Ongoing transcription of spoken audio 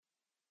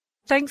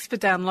Thanks for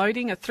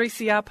downloading a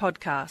 3CR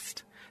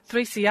podcast.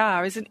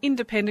 3CR is an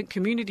independent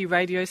community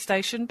radio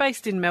station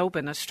based in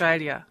Melbourne,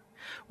 Australia.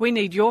 We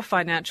need your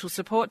financial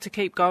support to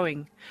keep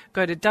going.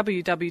 Go to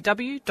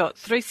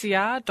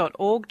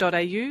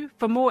www.3cr.org.au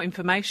for more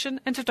information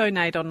and to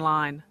donate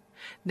online.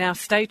 Now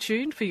stay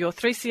tuned for your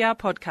 3CR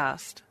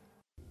podcast.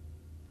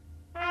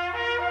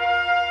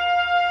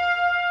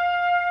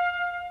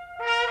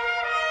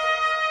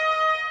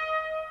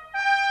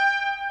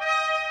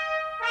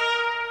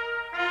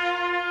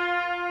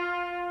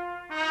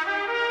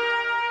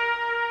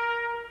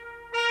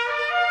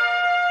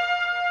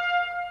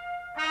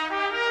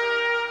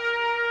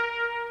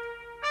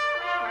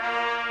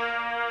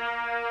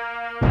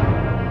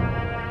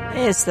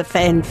 There's the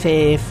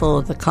fanfare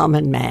for the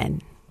common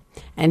man.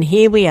 And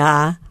here we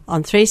are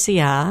on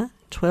 3CR,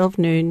 12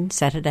 noon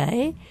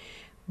Saturday,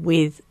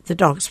 with the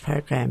DOGS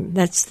program.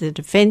 That's the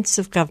Defence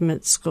of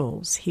Government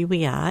Schools. Here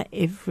we are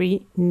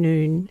every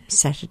noon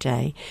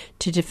Saturday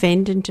to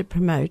defend and to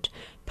promote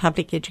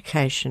public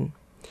education.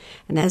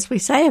 And as we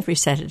say every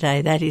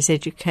Saturday, that is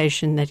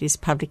education that is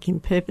public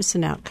in purpose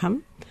and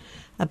outcome.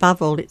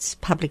 Above all, it's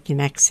public in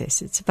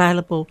access. It's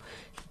available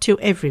to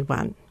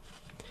everyone,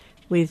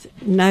 with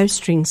no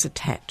strings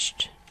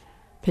attached,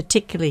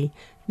 particularly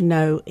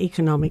no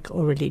economic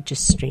or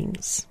religious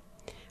strings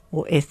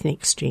or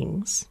ethnic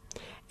strings.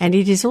 And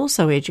it is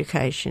also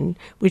education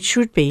which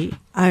should be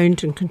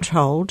owned and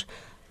controlled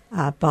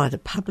by the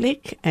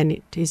public, and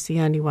it is the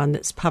only one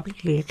that's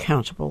publicly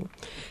accountable.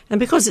 And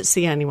because it's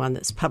the only one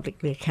that's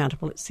publicly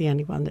accountable, it's the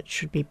only one that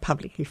should be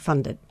publicly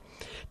funded,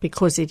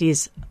 because it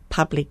is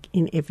public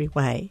in every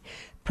way.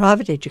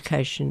 Private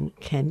education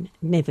can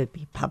never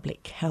be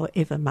public,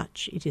 however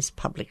much it is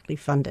publicly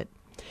funded.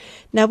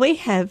 Now, we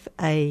have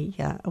a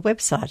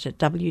website at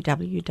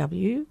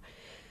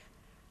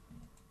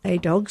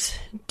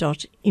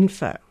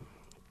www.adogs.info,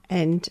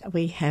 and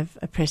we have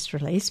a press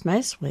release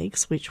most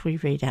weeks which we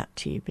read out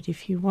to you. But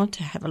if you want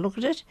to have a look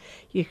at it,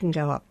 you can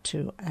go up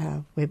to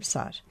our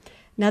website.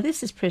 Now,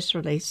 this is press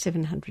release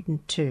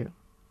 702.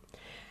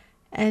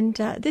 And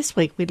this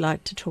week we'd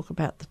like to talk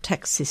about the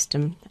tax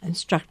system and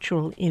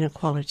structural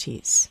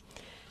inequalities.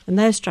 And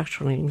those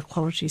structural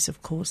inequalities,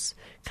 of course,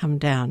 come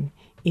down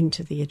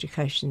into the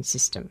education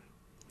system.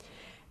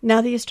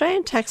 Now, the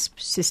Australian tax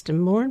system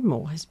more and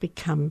more has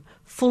become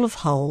full of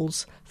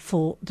holes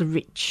for the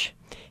rich.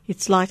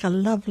 It's like a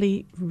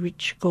lovely,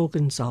 rich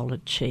gorgonzola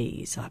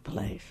cheese, I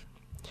believe.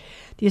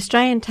 The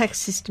Australian tax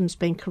system's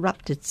been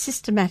corrupted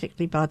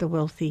systematically by the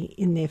wealthy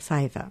in their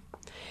favour.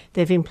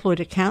 They've employed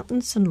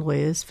accountants and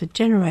lawyers for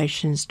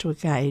generations to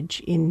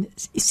engage in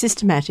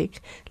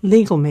systematic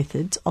legal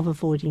methods of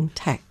avoiding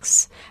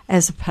tax,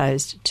 as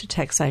opposed to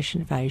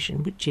taxation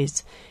evasion, which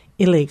is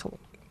illegal.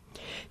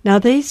 Now,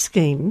 these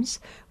schemes,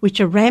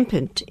 which are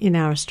rampant in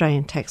our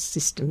Australian tax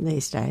system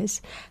these days,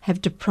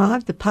 have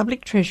deprived the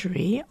public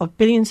treasury of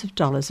billions of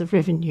dollars of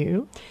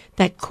revenue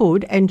that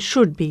could and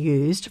should be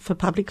used for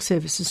public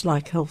services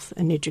like health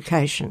and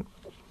education.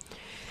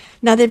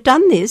 Now, they've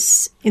done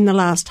this in the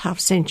last half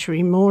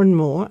century more and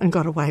more and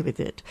got away with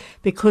it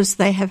because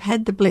they have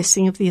had the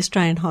blessing of the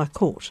Australian High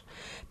Court,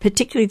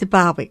 particularly the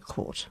Barwick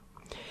Court.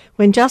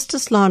 When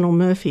Justice Lionel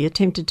Murphy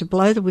attempted to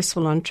blow the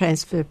whistle on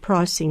transfer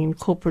pricing in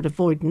corporate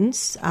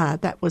avoidance,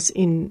 that was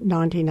in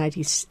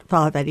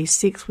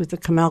 1985-86 with the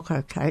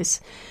Comalco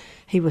case,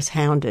 he was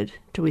hounded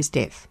to his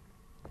death.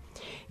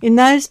 In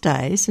those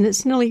days, and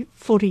it's nearly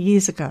 40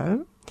 years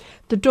ago,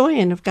 the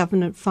doyen of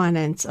government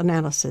finance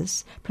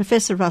analysis,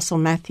 Professor Russell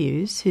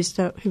Matthews,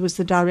 who was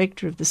the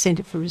director of the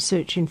Centre for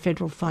Research in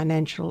Federal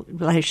Financial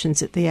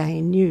Relations at the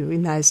ANU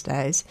in those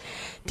days,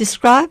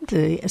 described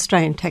the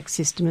Australian tax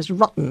system as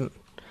rotten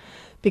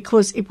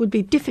because it would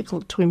be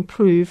difficult to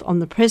improve on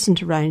the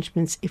present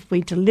arrangements if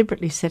we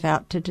deliberately set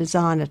out to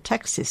design a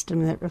tax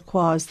system that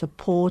requires the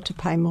poor to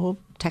pay more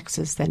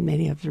taxes than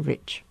many of the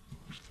rich.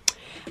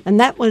 And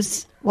that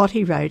was what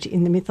he wrote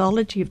in The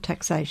Mythology of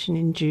Taxation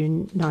in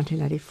June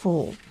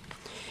 1984.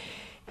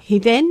 He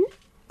then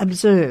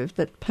observed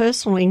that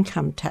personal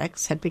income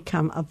tax had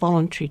become a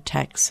voluntary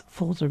tax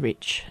for the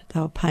rich. They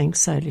were paying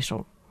so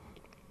little.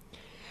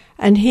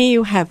 And here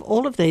you have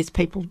all of these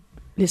people,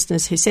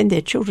 listeners, who send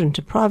their children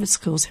to private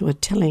schools who are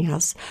telling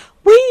us,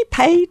 we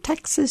pay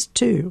taxes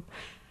too.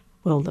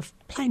 Well, the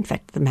plain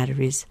fact of the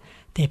matter is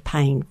they're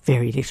paying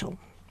very little.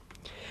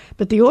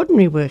 But the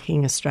ordinary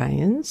working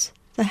Australians,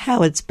 the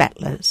Howard's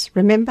battlers.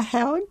 Remember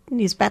Howard and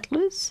his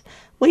battlers?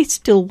 We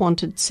still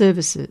wanted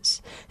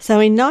services.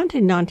 So in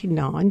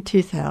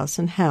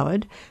 1999-2000,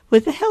 Howard,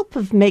 with the help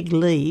of Meg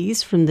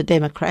Lees from the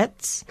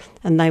Democrats,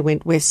 and they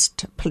went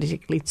west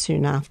politically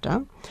soon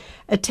after,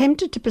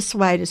 attempted to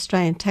persuade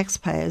Australian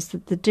taxpayers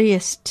that the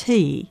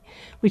GST,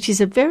 which is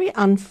a very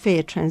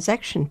unfair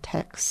transaction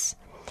tax,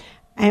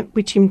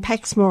 which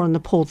impacts more on the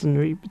poor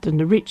than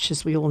the rich,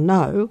 as we all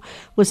know,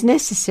 was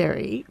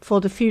necessary for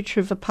the future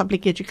of a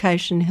public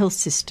education and health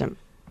system.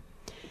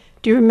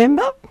 Do you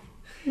remember?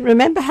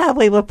 Remember how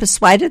we were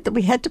persuaded that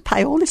we had to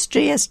pay all this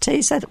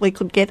GST so that we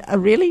could get a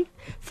really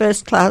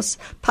first-class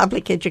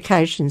public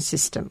education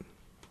system?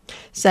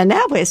 So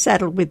now we're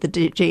saddled with the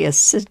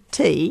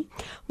GST,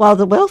 while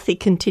the wealthy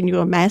continue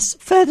to amass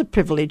further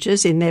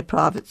privileges in their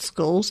private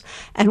schools,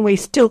 and we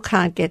still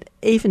can't get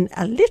even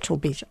a little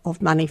bit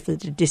of money for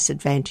the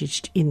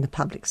disadvantaged in the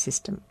public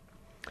system.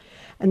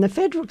 And the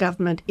federal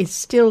government is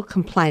still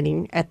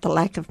complaining at the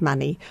lack of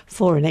money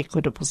for an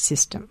equitable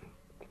system.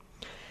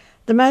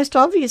 The most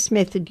obvious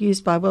method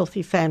used by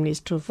wealthy families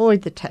to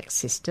avoid the tax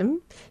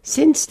system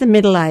since the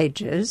Middle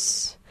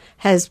Ages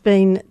has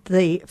been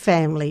the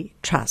family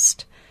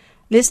trust.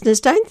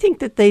 Listeners, don't think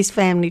that these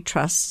family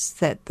trusts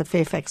that the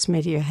Fairfax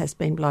media has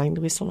been blowing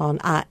the whistle on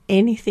are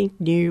anything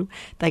new.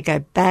 They go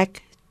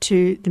back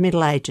to the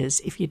Middle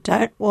Ages. If you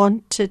don't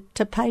want to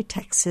pay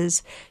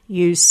taxes,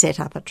 you set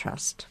up a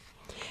trust.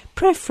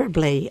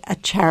 Preferably a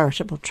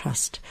charitable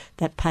trust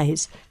that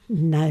pays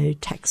no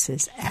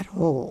taxes at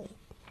all.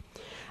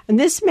 And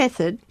this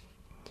method,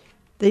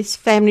 this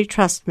family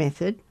trust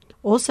method,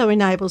 also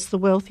enables the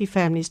wealthy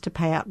families to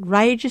pay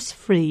outrageous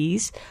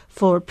fees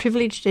for a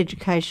privileged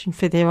education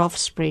for their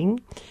offspring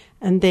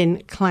and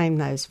then claim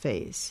those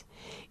fees.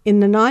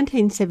 In the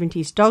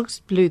 1970s,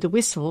 dogs blew the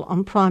whistle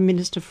on Prime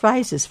Minister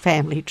Fraser's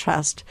family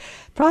trust.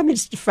 Prime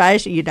Minister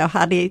Fraser,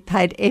 hardly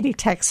paid any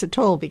tax at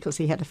all because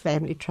he had a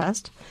family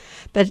trust.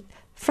 But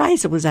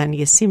Fraser was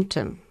only a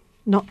symptom,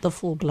 not the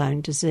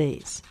full-blown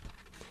disease.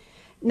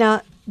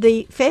 Now,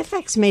 the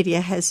Fairfax media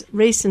has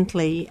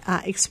recently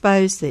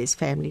exposed these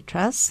family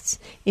trusts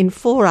in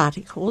 4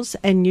 articles,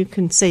 and you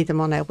can see them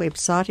on our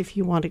website if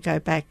you want to go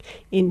back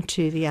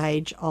into the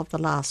age of the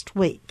last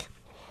week.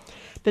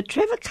 But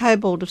Trevor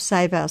Cobbold of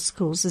Save Our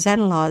Schools has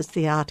analysed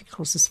the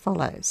articles as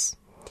follows.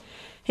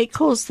 He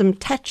calls them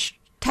tax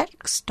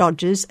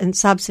dodgers and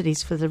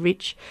subsidies for the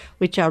rich,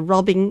 which are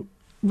robbing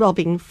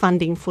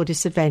funding for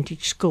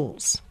disadvantaged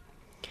schools.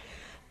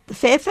 The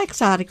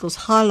Fairfax articles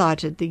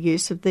highlighted the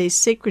use of these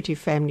secretive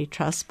family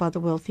trusts by the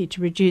wealthy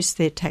to reduce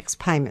their tax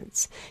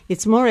payments.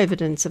 It's more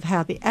evidence of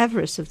how the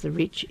avarice of the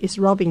rich is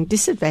robbing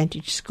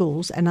disadvantaged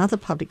schools and other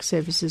public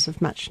services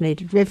of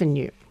much-needed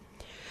revenue.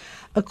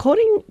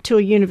 According to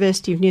a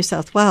University of New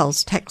South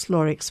Wales tax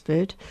law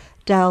expert,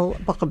 Dal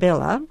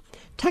Boccabella,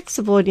 tax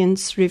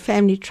avoidance through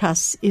family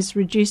trusts is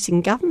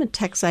reducing government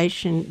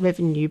taxation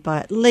revenue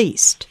by at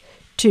least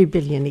 $2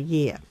 billion a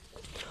year.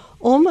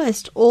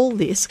 Almost all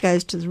this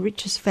goes to the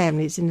richest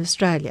families in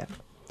Australia.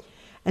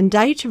 And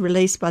data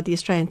released by the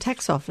Australian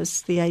Tax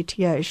Office, the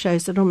ATO,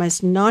 shows that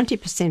almost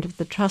 90% of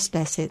the trust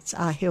assets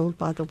are held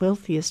by the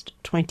wealthiest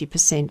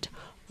 20%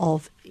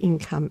 of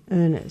income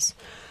earners.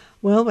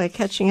 Well, we're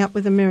catching up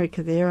with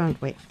America there,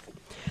 aren't we?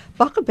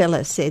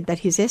 Boccabella said that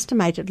his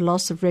estimated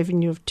loss of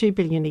revenue of $2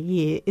 billion a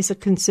year is a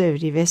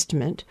conservative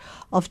estimate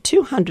of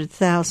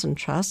 200,000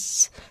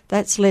 trusts,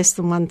 that's less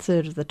than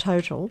 1/3 of the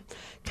total,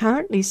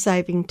 currently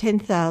saving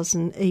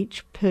 $10,000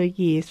 each per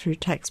year through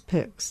tax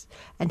perks,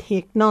 and he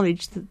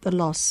acknowledged that the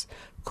loss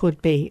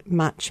could be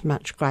much,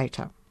 much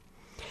greater.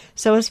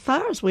 So as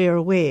far as we are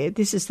aware,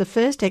 this is the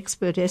first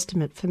expert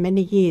estimate for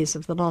many years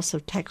of the loss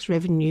of tax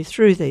revenue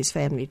through these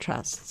family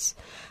trusts.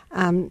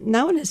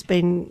 No one has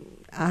been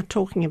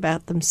talking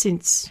about them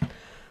since,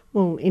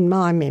 well, in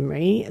my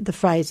memory, the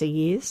Fraser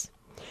years.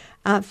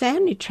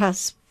 Family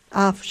trusts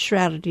are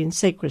shrouded in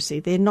secrecy.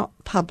 They're not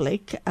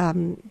public.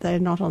 They're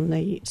not on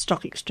the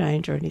stock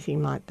exchange or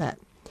anything like that.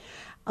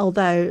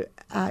 Although,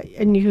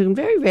 and you can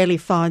very rarely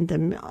find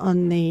them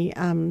on the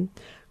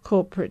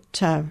corporate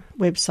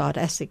website,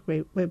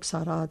 ASIC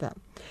website either.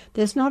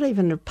 There's not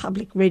even a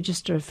public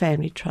register of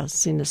family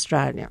trusts in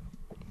Australia.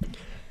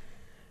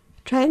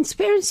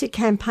 Transparency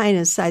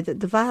campaigners say that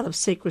the veil of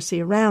secrecy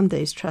around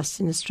these trusts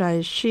in Australia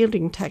is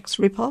shielding tax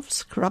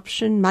rip-offs,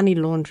 corruption, money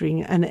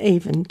laundering and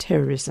even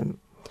terrorism.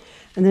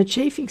 And the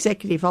Chief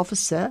Executive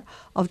Officer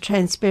of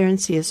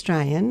Transparency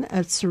Australian,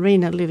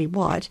 Serena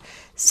Lilley-White,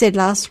 said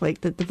last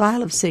week that the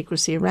veil of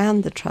secrecy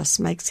around the trust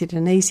makes it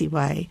an easy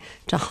way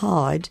to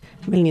hide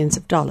millions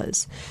of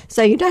dollars.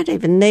 So you don't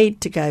even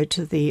need to go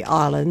to the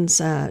islands,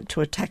 to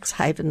a tax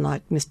haven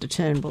like Mr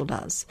Turnbull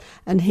does.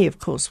 And he, of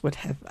course, would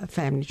have a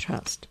family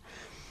trust,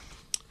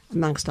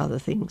 amongst other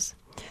things.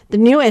 The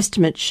new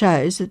estimate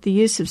shows that the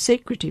use of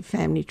secretive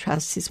family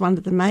trusts is one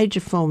of the major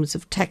forms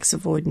of tax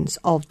avoidance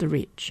of the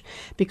rich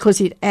because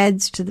it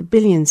adds to the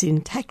billions in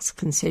tax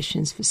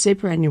concessions for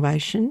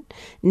superannuation,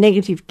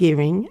 negative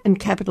gearing and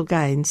capital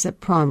gains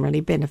that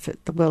primarily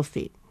benefit the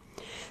wealthy.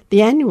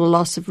 The annual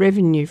loss of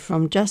revenue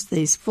from just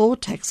these 4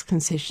 tax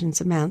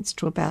concessions amounts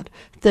to about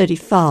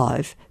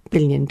 $35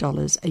 billion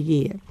a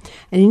year.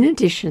 And in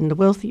addition, the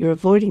wealthy are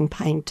avoiding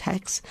paying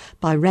tax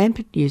by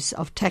rampant use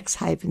of tax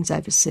havens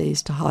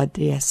overseas to hide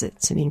the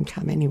assets and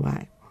income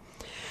anyway.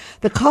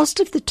 The cost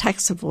of the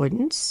tax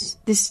avoidance,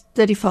 this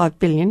 $35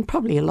 billion,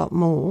 probably a lot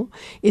more,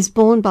 is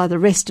borne by the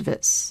rest of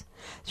us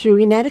through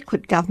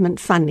inadequate government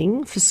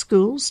funding for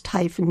schools,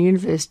 TAFE and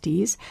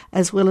universities,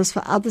 as well as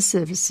for other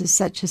services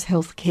such as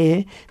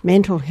healthcare,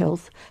 mental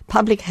health,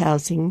 public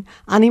housing,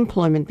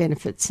 unemployment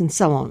benefits and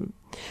so on.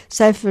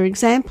 So, for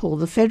example,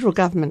 the federal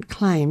government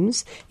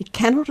claims it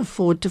cannot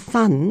afford to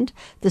fund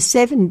the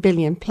 $7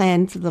 billion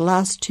planned for the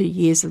last 2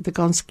 years of the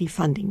Gonski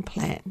funding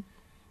plan.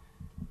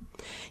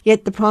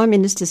 Yet the Prime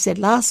Minister said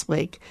last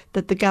week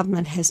that the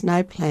government has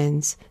no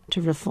plans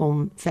to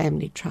reform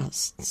family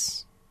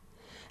trusts.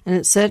 And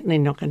it's certainly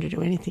not going to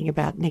do anything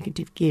about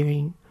negative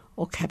gearing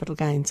or capital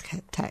gains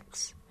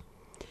tax.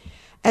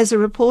 As a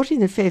report in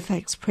the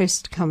Fairfax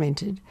Press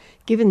commented,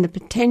 given the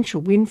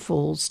potential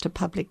windfalls to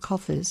public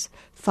coffers,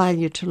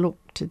 failure to look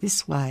to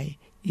this way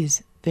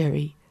is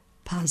very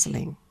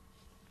puzzling.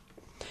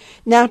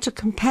 Now, to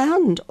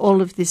compound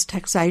all of this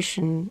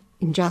taxation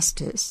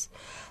injustice,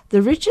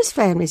 the richest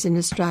families in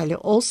Australia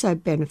also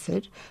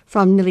benefit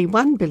from nearly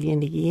 $1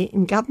 billion a year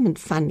in government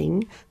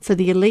funding for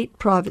the elite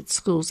private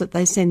schools that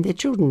they send their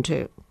children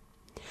to.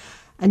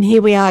 And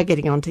here we are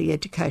getting onto the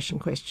education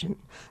question.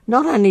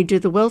 Not only do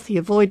the wealthy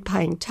avoid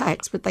paying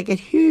tax, but they get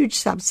huge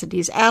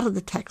subsidies out of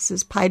the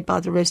taxes paid by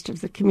the rest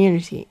of the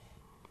community.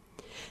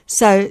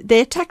 So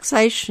their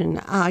taxation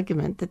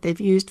argument that they've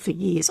used for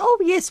years, oh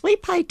yes, we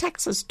pay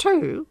taxes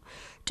too,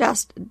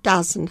 just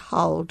doesn't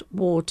hold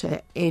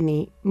water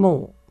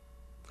anymore.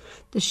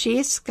 The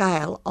sheer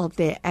scale of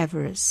their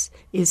avarice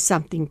is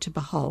something to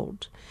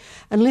behold.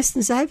 And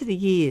listeners, over the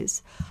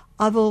years,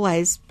 I've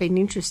always been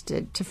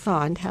interested to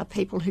find how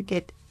people who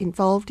get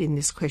involved in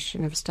this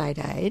question of state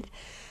aid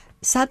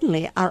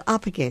suddenly are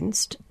up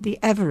against the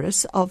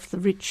avarice of the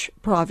rich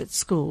private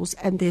schools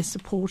and their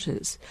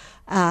supporters,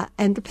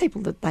 and the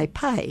people that they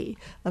pay,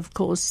 of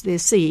course, their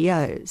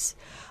CEOs.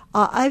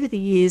 Over the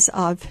years,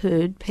 I've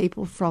heard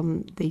people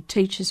from the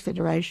Teachers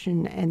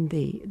Federation and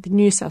the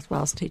New South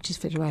Wales Teachers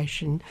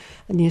Federation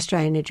and the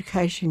Australian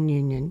Education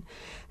Union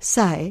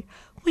say,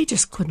 we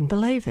just couldn't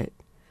believe it.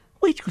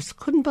 We just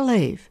couldn't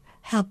believe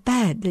how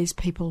bad these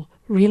people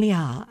really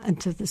are and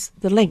to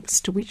the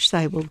lengths to which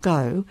they will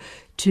go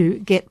to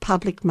get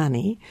public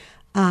money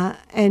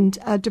and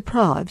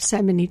deprive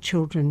so many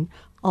children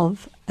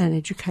of an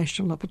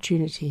educational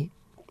opportunity.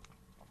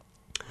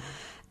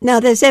 Now,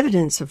 there's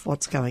evidence of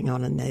what's going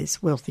on in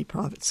these wealthy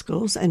private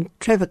schools, and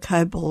Trevor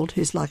Cobbold,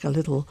 who's like a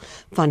little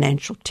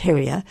financial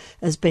terrier,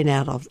 has been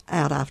out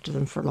after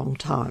them for a long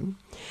time.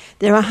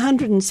 There are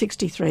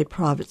 163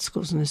 private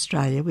schools in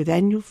Australia with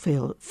annual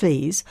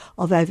fees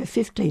of over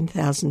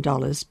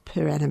 $15,000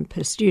 per annum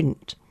per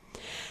student.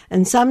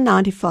 And some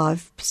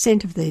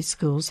 95% of these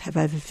schools have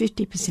over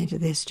 50%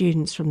 of their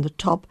students from the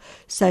top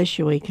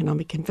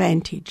socio-economic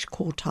advantage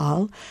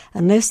quartile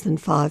and less than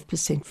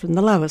 5% from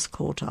the lowest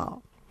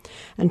quartile.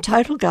 And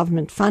total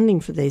government funding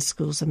for these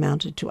schools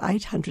amounted to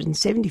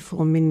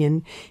 $874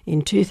 million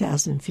in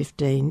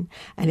 2015,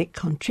 and it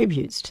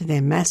contributes to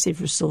their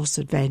massive resource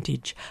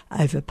advantage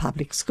over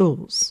public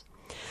schools.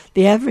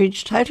 The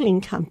average total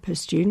income per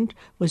student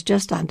was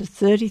just under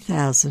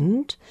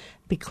 $30,000,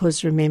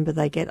 because remember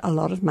they get a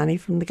lot of money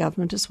from the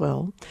government as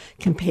well,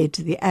 compared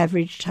to the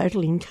average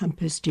total income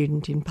per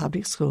student in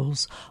public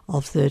schools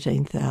of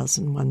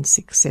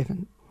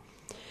 $13,167.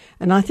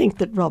 And I think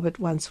that Robert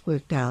once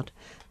worked out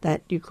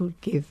that you could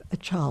give a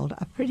child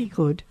a pretty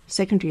good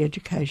secondary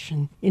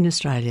education in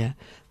Australia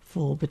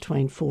for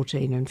between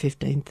 $14,000 and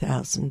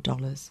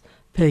 $15,000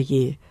 per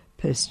year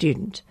per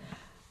student.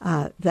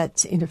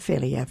 That's in a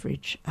fairly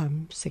average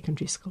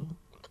secondary school.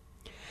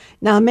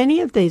 Now,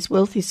 many of these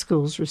wealthy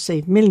schools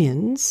receive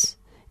millions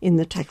in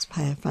the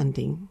taxpayer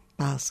funding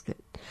basket.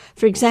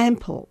 For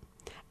example,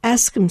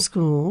 Ascombe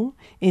School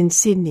in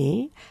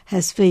Sydney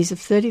has fees of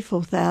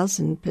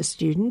 $34,000 per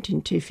student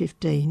in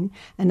 2015,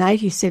 and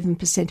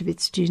 87% of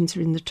its students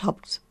are in the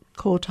top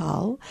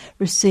quartile,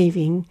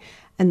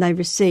 and they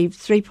received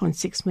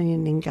 $3.6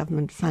 million in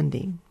government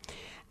funding,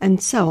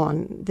 and so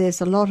on.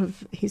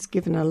 He's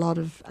given a lot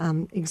of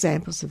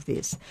examples of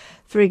this.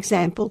 For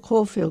example,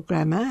 Caulfield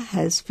Grammar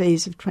has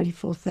fees of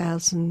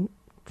 $24,000,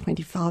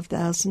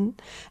 $25,000,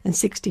 and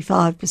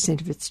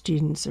 65% of its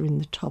students are in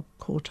the top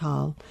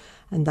quartile,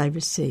 and they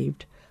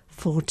received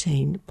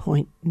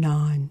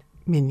 $14.9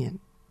 million.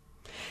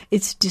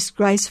 It's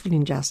disgraceful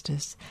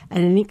injustice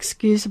and an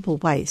inexcusable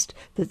waste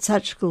that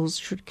such schools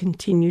should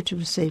continue to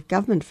receive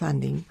government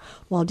funding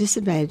while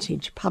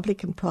disadvantaged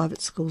public and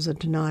private schools are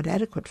denied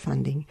adequate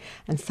funding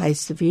and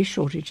face severe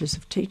shortages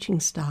of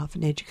teaching staff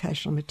and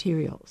educational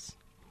materials.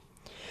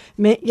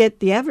 Yet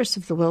the avarice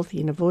of the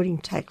wealthy in avoiding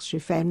tax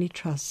through family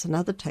trusts and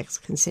other tax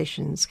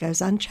concessions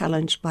goes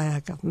unchallenged by our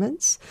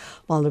governments,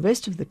 while the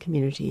rest of the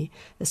community,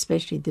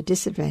 especially the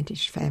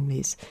disadvantaged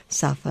families,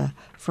 suffer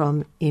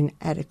from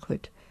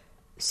inadequate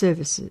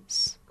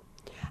services.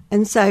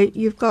 And so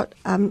you've got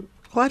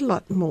quite a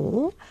lot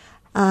more.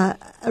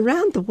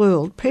 Around the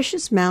world,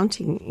 pressures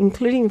mounting,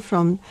 including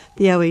from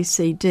the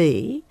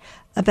OECD,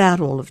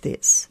 about all of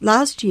this.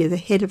 Last year, the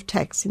head of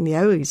tax in the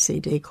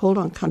OECD called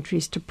on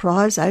countries to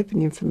prize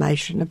open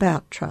information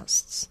about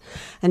trusts,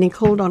 and he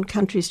called on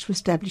countries to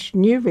establish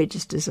new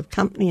registers of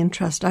company and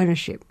trust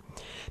ownership,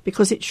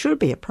 because it should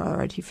be a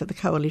priority for the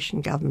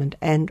coalition government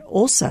and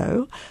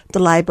also the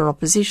Labor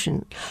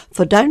opposition.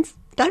 For don't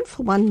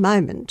for one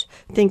moment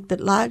think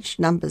that large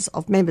numbers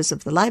of members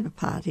of the Labor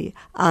Party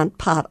aren't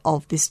part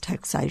of this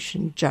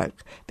taxation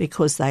joke,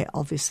 because they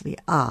obviously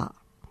are.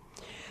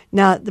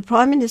 Now, the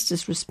Prime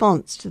Minister's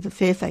response to the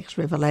Fairfax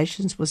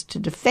revelations was to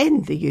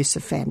defend the use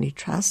of family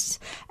trusts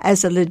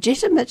as a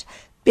legitimate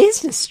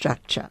business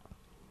structure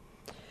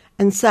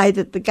and say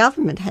that the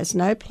government has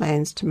no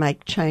plans to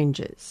make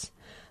changes.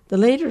 The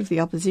Leader of the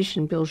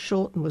Opposition, Bill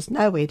Shorten, was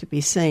nowhere to be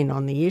seen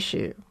on the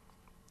issue.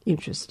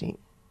 Interesting.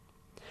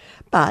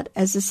 But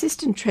as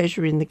Assistant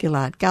Treasurer in the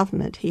Gillard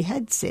government, he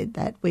had said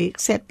that we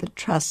accept that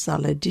trusts are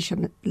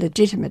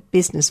legitimate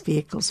business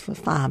vehicles for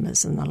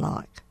farmers and the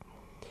like.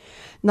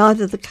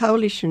 Neither the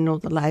Coalition nor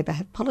the Labor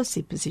have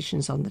policy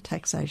positions on the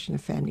taxation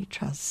of family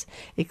trusts,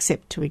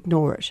 except to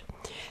ignore it.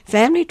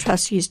 Family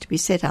trusts used to be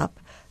set up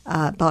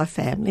by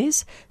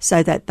families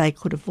so that they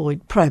could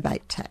avoid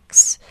probate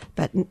tax,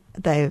 but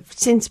they've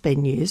since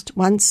been used.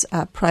 Once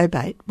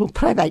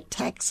probate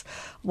tax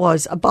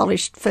was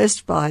abolished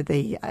first by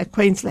the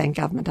Queensland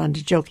government under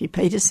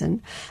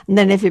Jelke-Petersen, and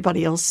then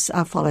everybody else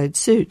followed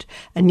suit,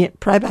 and yet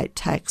probate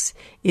tax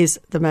is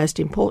the most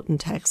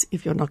important tax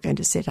if you're not going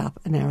to set up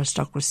an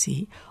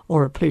aristocracy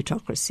or a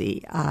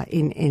plutocracy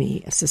in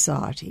any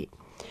society.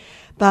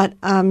 But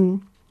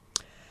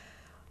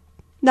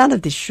none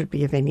of this should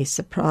be of any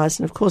surprise.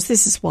 And, of course,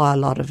 this is why a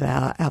lot of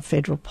our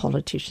federal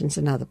politicians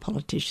and other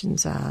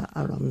politicians are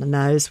on the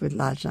nose with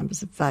large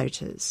numbers of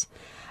voters.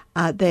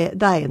 They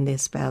and their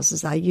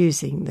spouses are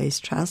using these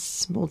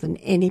trusts more than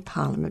any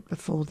parliament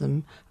before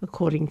them,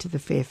 according to the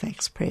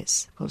Fairfax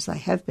Press. Of course, they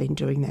have been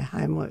doing their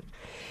homework.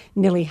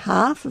 Nearly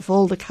half of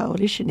all the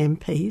Coalition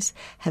MPs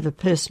have a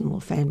personal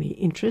or family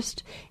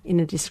interest in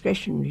a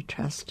discretionary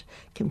trust,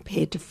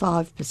 compared to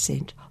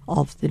 5%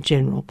 of the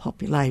general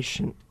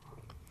population.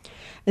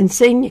 And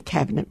senior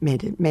cabinet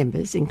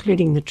members,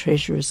 including the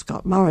Treasurer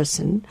Scott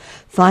Morrison,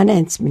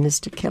 Finance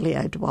Minister Kelly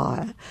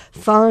O'Dwyer,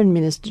 Foreign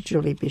Minister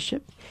Julie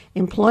Bishop,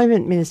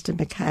 Employment Minister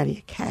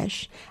Michaelia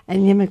Cash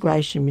and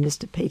Immigration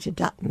Minister Peter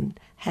Dutton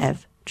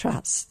have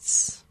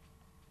trusts.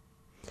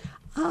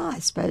 I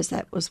suppose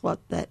that was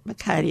what that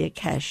Michaelia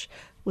Cash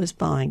was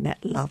buying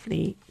that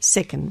lovely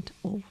second,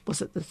 or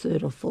was it the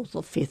third or fourth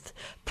or fifth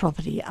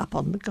property up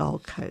on the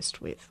Gold Coast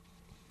with.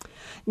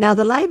 Now,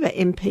 the Labor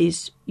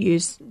MPs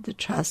use the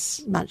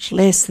trusts much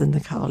less than the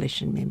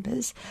Coalition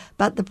members,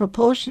 but the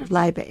proportion of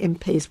Labor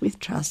MPs with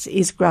trusts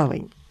is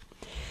growing.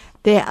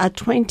 There are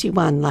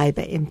 21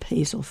 Labor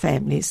MPs or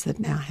families that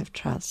now have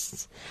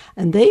trusts,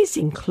 and these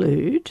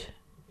include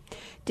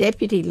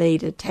Deputy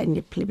Leader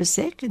Tanya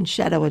Plibersek and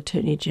Shadow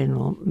Attorney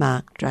General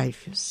Mark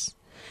Dreyfus,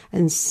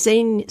 and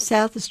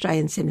South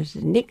Australian Senator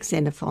Nick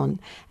Xenophon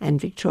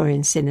and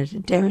Victorian Senator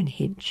Darren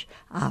Hinch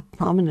are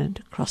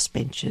prominent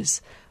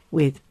crossbenchers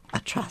with a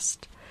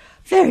trust.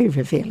 Very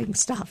revealing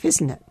stuff,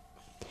 isn't it?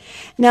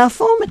 Now,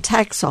 former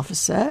tax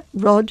officer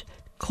Rod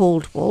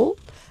Caldwell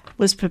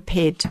was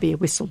prepared to be a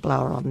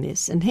whistleblower on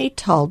this, and he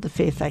told the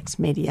Fairfax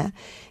media,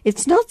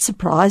 it's not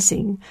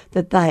surprising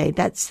that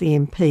that's the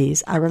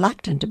MPs, are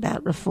reluctant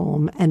about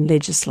reform and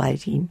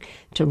legislating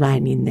to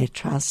rein in their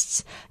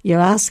trusts. You're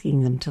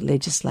asking them to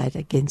legislate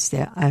against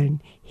their own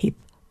hip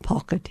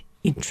pocket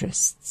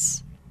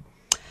interests.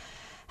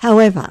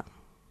 However,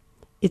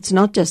 it's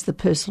not just the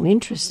personal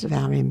interests of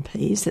our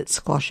MPs that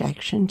squash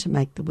action to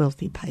make the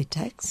wealthy pay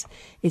tax.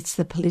 It's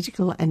the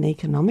political and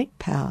economic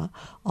power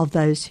of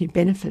those who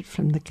benefit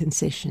from the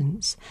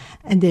concessions,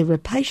 and their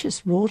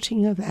rapacious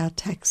rorting of our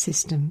tax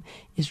system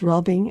is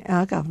robbing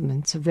our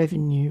governments of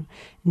revenue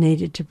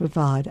needed to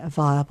provide a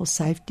viable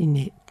safety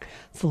net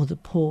for the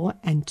poor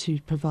and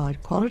to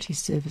provide quality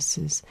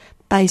services,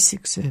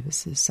 basic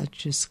services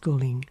such as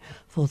schooling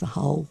for the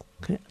whole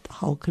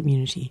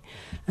community.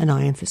 And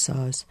I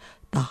emphasise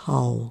the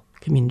whole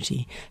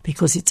community,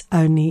 because it's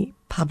only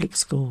public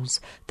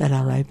schools that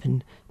are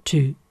open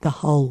to the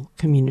whole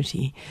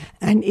community.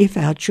 And if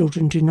our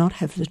children do not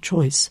have the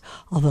choice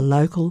of a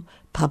local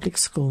public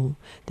school,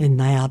 then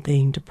they are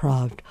being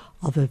deprived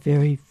of a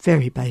very,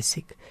 very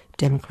basic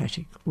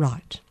democratic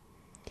right.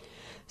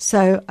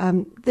 So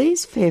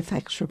these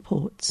Fairfax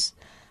reports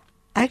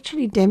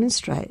actually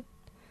demonstrate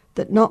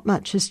that not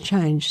much has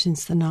changed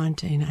since the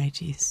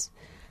 1980s,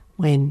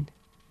 when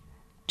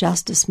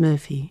Justice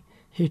Murphy,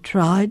 who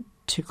tried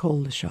to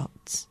call the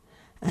shots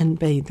and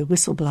be the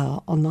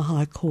whistleblower on the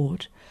High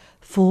Court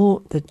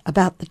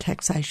about the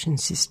taxation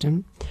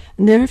system.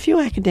 And there are a few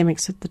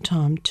academics at the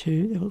time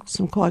too. There were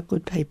some quite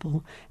good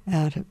people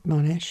out at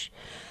Monash.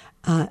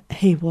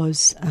 He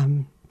was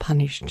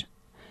punished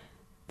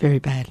very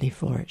badly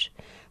for it.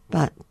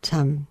 But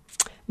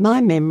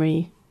my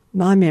memory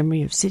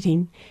of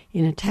sitting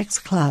in a tax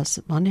class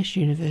at Monash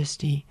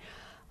University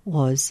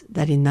was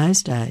that in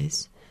those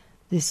days,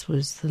 this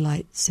was the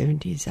late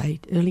 70s,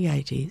 early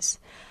 80s,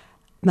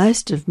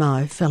 most of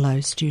my fellow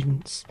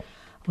students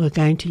were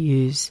going to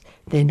use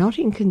their not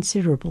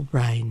inconsiderable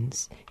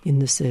brains in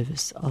the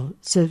service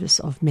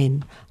of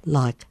men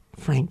like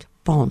Frank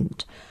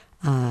Bond.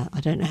 I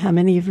don't know how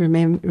many of you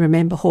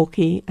remember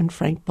Hawkey and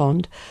Frank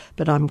Bond,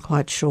 but I'm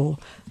quite sure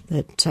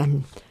that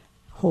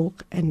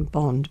Hawke and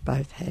Bond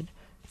both had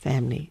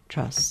family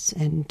trusts.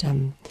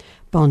 And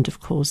Bond, of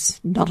course,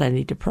 not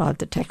only deprived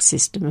the tax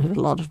system of a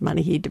lot of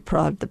money, he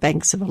deprived the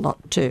banks of a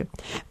lot too.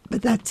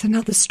 But that's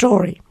another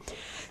story.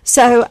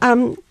 So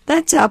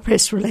that's our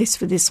press release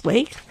for this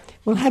week.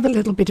 We'll have a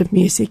little bit of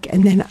music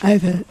and then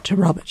over to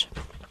Robert.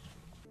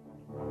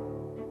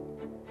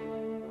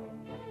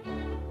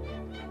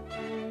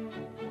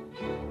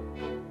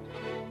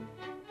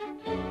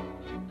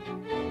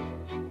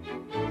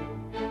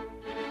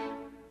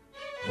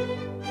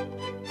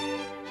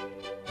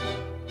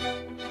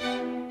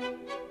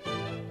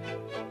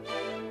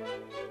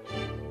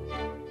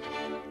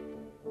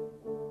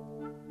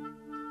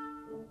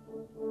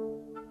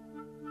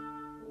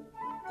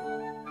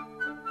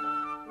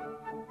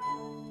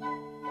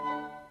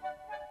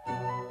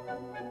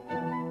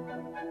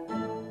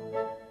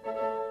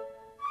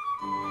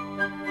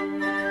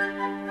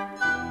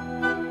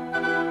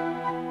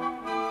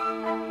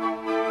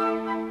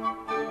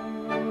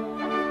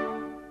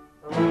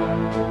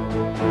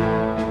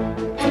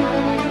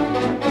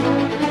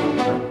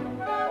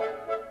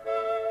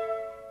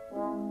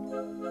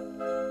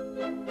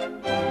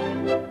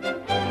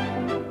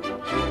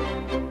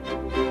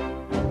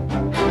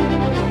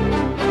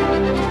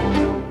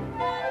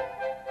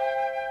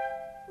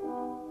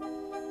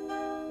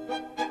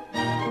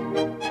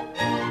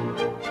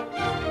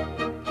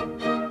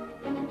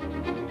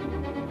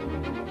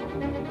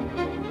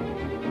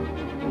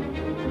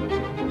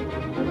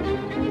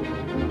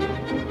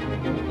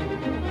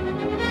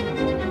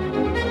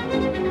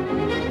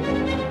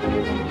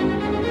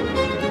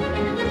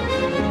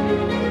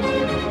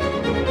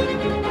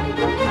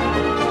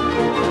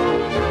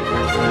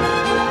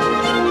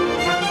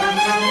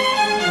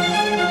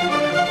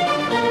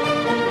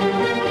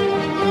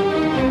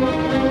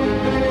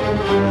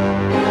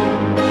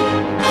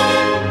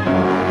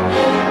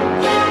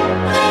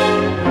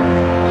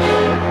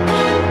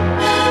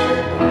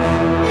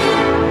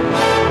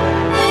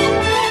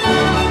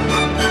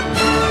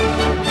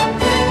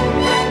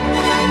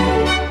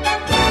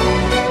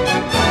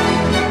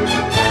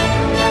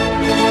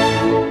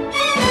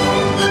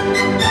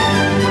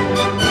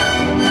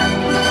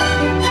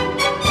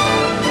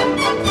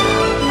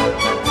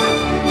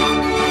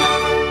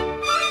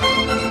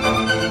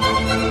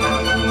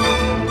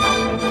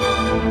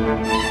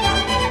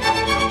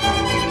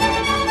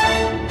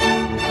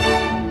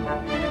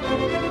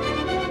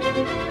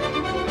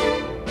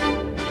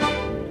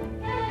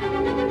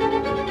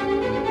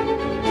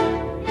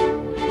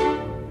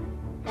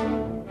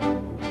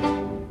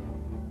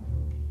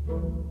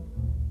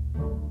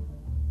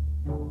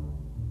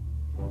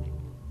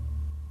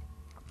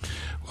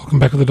 Welcome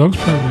back to the Dogs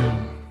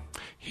program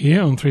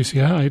here on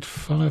 3CR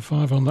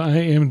 855 on the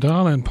AM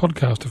dial and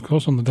podcast, of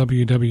course, on the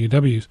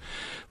WWWs.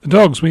 The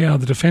Dogs, we are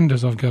the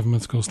defenders of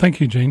government schools.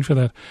 Thank you, Jean, for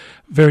that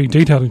very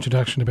detailed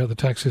introduction about the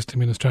tax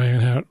system in Australia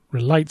and how it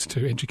relates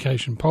to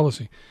education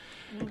policy.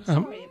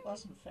 Sorry, it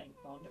wasn't Frank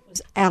Bond, it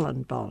was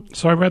Alan Bond.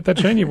 Sorry about that,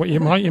 Jean.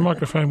 Your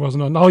microphone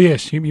wasn't on. Oh,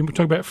 yes, you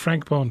talk about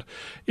Frank Bond.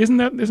 Isn't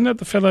that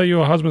the fellow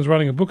your husband's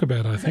writing a book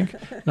about, I think?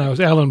 No, it was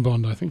Alan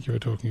Bond I think you were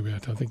talking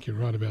about. I think you're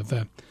right about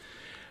that.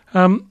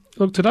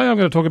 Look, today I'm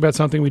going to talk about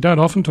something we don't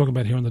often talk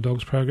about here on the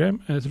Dogs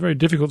program, and it's a very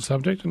difficult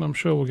subject, and I'm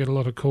sure we'll get a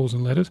lot of calls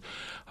and letters.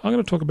 I'm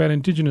going to talk about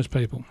Indigenous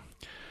people.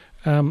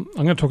 I'm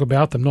going to talk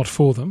about them, not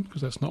for them,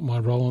 because that's not my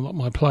role and not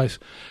my place.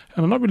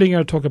 And I'm not really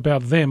going to talk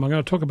about them. I'm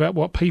going to talk about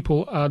what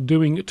people are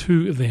doing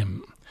to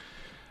them.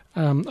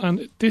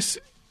 And this,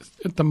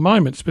 at the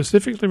moment,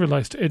 specifically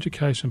relates to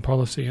education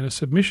policy and a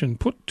submission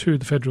put to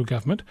the federal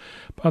government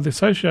by the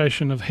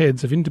Association of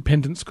Heads of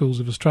Independent Schools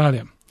of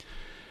Australia.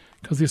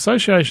 Because the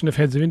Association of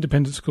Heads of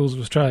Independent Schools of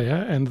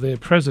Australia and their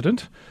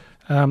president,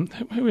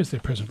 who is their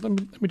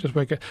president? Let me just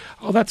work out.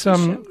 Oh, that's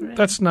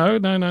no.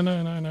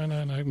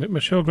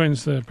 Michelle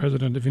Green's the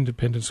president of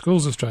Independent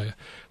Schools Australia.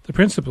 The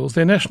principals,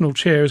 their national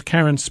chair is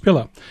Karen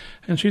Spiller,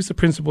 and she's the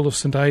principal of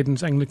St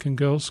Aidan's Anglican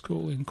Girls'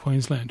 School in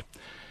Queensland.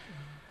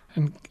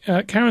 And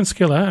Karen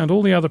Skiller and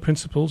all the other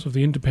principals of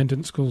the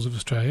Independent Schools of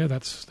Australia,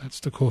 that's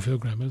the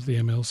Caulfield Grammars, the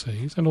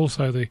MLCs, and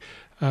also the,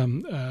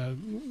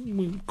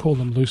 we call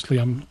them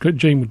loosely,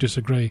 Jean would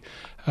disagree,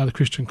 the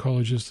Christian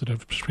colleges that are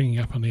springing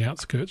up on the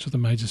outskirts of the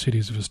major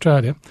cities of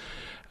Australia.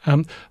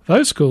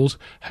 Those schools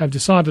have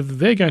decided that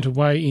they're going to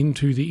weigh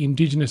into the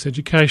Indigenous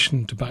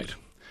education debate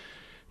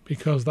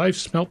because they've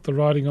smelt the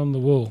writing on the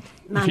wall.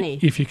 Money.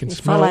 If you can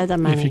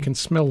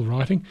smell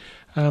writing.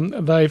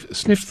 They've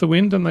sniffed the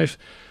wind and they've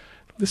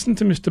listen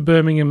to Mr.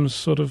 Birmingham's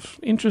sort of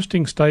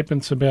interesting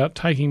statements about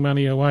taking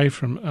money away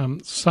from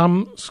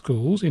some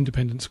schools,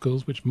 independent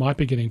schools, which might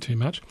be getting too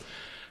much,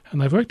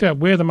 and they've worked out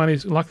where the money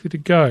is likely to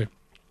go.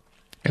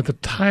 At the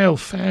tail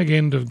fag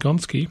end of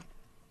Gonski,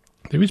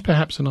 there is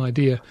perhaps an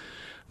idea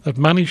that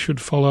money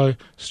should follow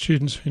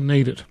students who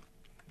need it.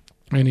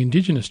 And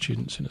Indigenous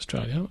students in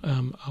Australia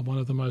are one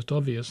of the most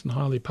obvious and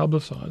highly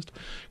publicised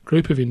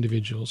group of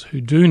individuals who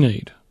do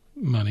need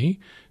money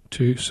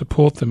to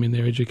support them in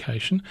their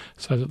education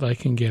so that they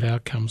can get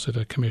outcomes that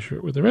are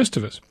commensurate with the rest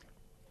of us.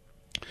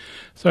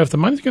 So if the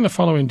money's going to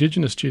follow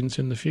Indigenous students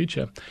in the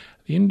future,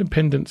 the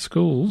independent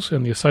schools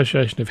and the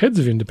Association of Heads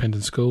of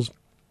Independent Schools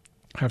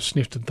have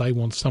sniffed that they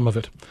want some of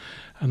it.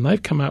 And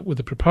they've come up with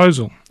a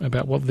proposal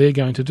about what they're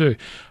going to do.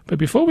 But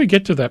before we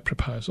get to that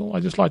proposal,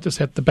 I'd just like to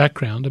set the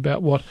background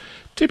about what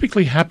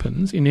typically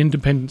happens in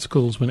independent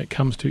schools when it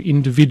comes to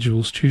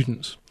individual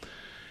students.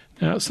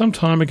 Now, some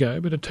time ago,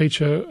 but a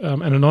teacher,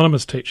 an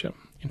anonymous teacher,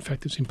 in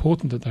fact it's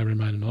important that they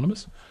remain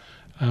anonymous,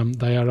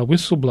 they are a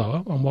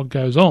whistleblower on what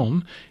goes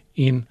on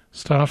in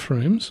staff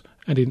rooms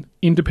and in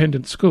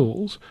independent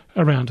schools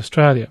around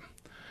Australia.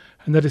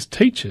 And that is,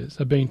 teachers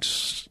are being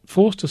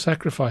forced to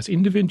sacrifice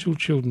individual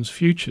children's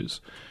futures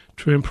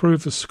to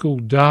improve the school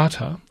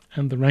data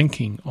and the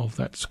ranking of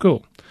that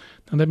school.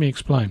 Now let me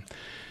explain.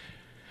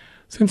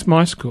 Since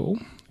my school,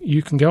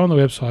 you can go on the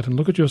website and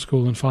look at your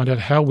school and find out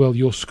how well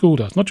your school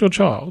does. Not your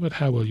child, but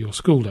how well your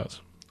school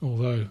does.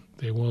 Although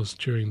there was,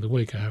 during the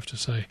week, I have to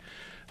say,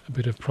 a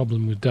bit of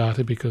problem with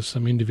data because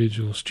some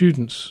individual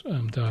students'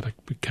 data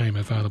became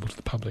available to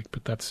the public,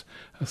 but that's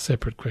a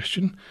separate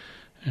question.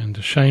 And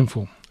a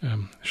shameful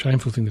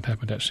thing that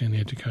happened actually in the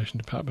Education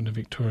Department of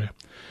Victoria.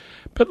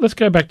 But let's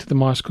go back to the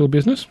My School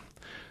business.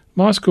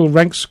 My School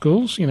ranks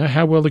schools,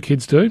 how well the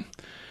kids do.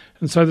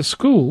 And so the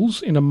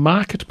schools in a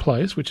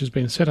marketplace, which has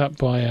been set up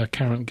by our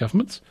current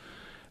governments,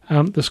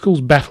 the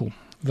schools battle.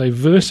 They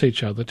verse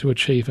each other to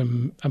achieve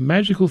a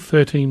magical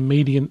 30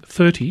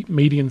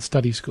 median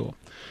study score,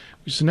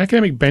 which is an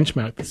academic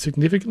benchmark that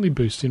significantly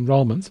boosts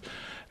enrolments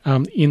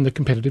in the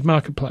competitive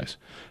marketplace.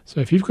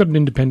 So if you've got an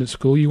independent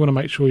school, you want to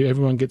make sure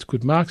everyone gets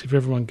good marks. If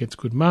everyone gets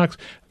good marks,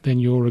 then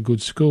you're a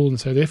good school, and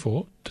so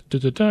therefore,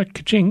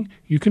 ka-ching,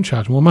 you can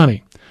charge more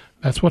money.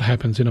 That's what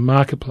happens in a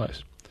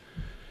marketplace.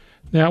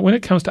 Now, when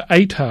it comes to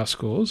ATAR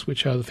scores,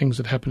 which are the things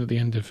that happen at the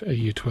end of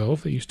Year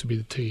 12, they used to be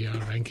the TER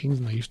rankings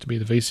and they used to be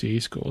the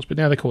VCE scores, but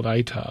now they're called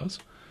ATARs,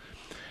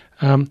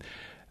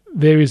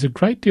 there is a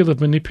great deal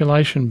of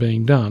manipulation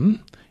being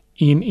done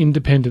in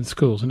independent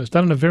schools, and it's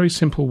done in a very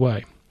simple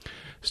way.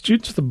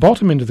 Students at the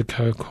bottom end of the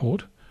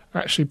cohort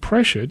are actually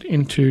pressured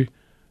into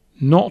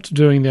not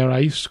doing their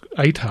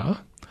ATAR,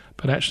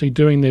 but actually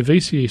doing their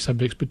VCE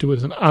subjects, but do it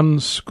as an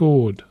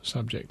unscored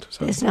subject.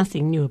 So there's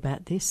nothing new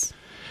about this.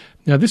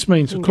 Now, this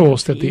means, of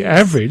course, that the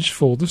average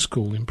for the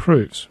school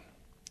improves.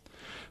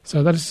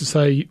 So that is to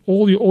say,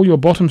 all your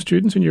bottom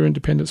students in your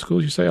independent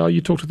schools, you say,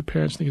 you talk to the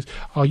parents and they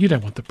go, you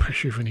don't want the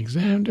pressure of an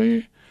exam, do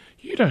you?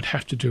 You don't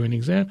have to do an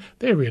exam.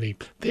 They're really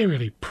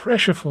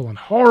pressureful and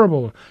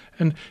horrible,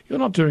 and you're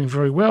not doing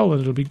very well,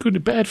 and it'll be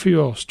bad for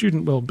your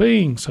student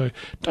well-being, so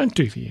don't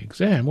do the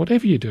exam,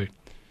 whatever you do.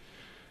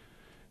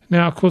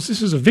 Now, of course,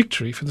 this is a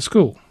victory for the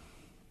school,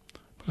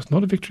 but it's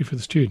not a victory for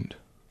the student.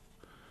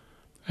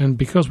 And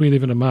because we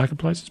live in a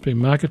marketplace, it's been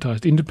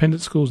marketised,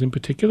 independent schools in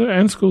particular,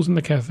 and schools in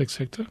the Catholic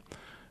sector,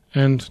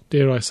 and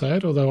dare I say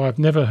it, although I've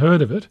never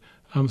heard of it,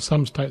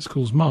 some state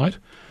schools might,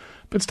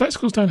 but state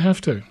schools don't have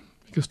to,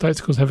 because state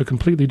schools have a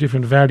completely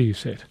different value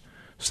set,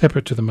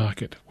 separate to the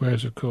market,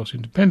 whereas, of course,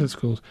 independent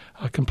schools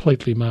are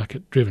completely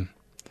market-driven.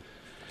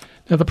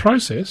 Now, the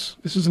process,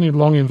 this is a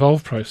long,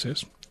 involved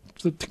process,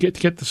 to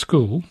get the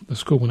school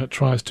when it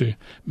tries to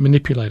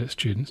manipulate its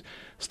students,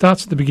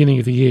 starts at the beginning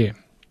of the year,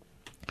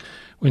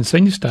 when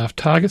senior staff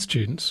target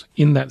students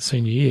in that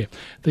senior year.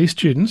 These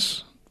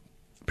students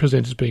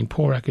present as being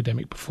poor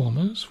academic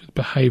performers with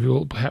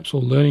behavioural, perhaps,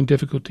 or learning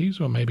difficulties,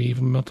 or maybe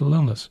even mental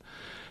illness.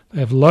 They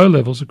have low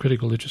levels of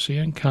critical literacy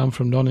and come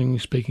from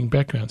non-English speaking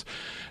backgrounds.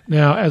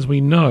 Now, as we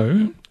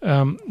know,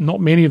 not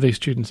many of these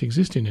students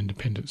exist in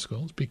independent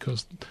schools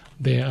because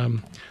they're,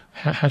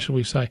 how shall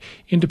we say,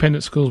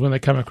 independent schools, when they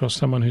come across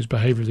someone who's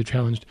behaviourally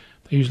challenged,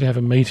 they usually have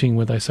a meeting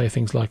where they say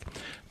things like,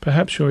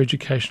 perhaps your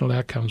educational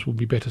outcomes will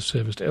be better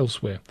serviced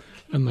elsewhere,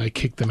 and they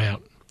kick them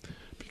out.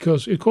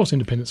 Because, of course,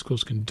 independent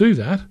schools can do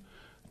that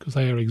because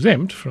they are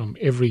exempt from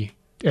every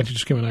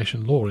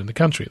anti-discrimination law in the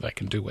country. They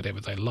can do whatever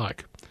they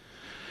like.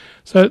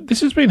 So this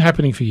has been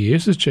happening for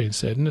years, as Jean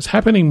said, and it's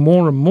happening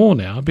more and more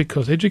now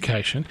because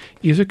education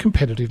is a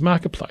competitive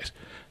marketplace.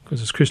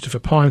 Because, as Christopher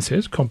Pyne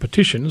says,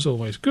 competition is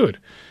always good,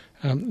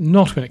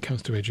 not when it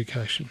comes to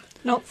education.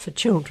 Not for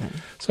children.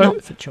 So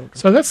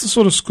that's the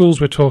sort of schools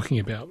we're talking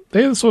about.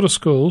 They're the sort of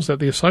schools that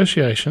the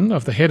Association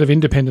of the Head of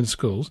Independent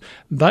Schools,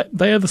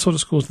 they are the sort of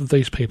schools that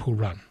these people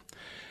run.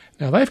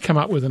 Now, they've come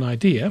up with an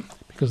idea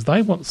because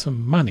they want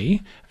some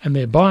money and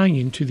they're buying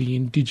into the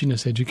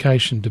Indigenous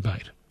education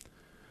debate.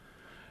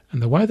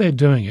 And the way they're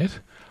doing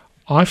it,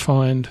 I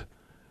find,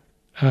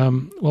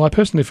 I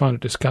personally find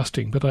it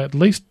disgusting, but I at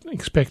least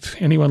expect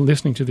anyone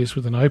listening to this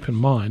with an open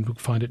mind will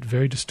find it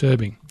very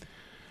disturbing.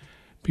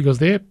 Because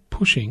they're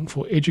pushing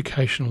for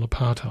educational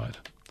apartheid.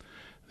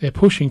 They're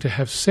pushing to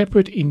have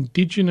separate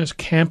Indigenous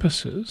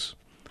campuses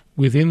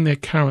within their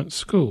current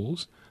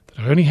schools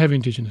that only have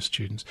Indigenous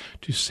students,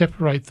 to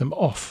separate them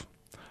off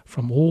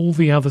from all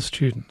the other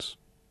students.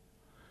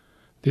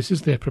 This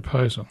is their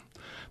proposal.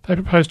 They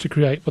propose to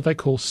create what they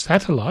call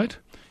satellite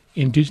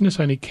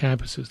Indigenous-only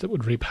campuses that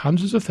would reap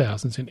hundreds of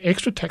thousands in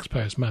extra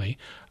taxpayers' money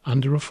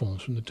under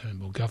reforms from the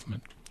Turnbull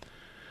government.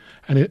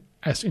 And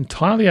as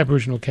entirely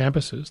Aboriginal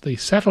campuses,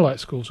 these satellite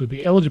schools would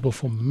be eligible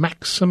for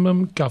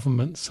maximum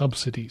government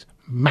subsidies,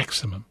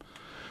 maximum,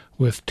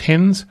 worth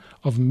tens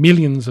of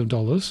millions of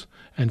dollars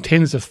and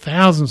tens of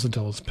thousands of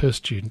dollars per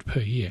student per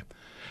year.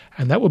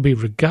 And that would be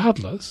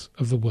regardless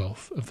of the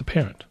wealth of the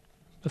parent.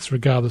 That's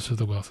regardless of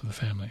the wealth of the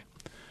family.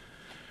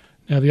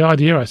 Now, the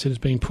idea, I said, is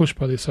being pushed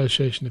by the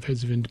Association of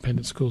Heads of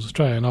Independent Schools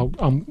Australia,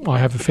 and I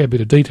have a fair bit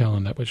of detail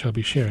on that, which I'll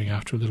be sharing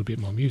after a little bit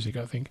more music,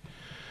 I think.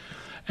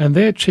 And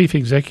their chief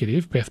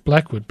executive, Beth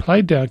Blackwood,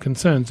 played down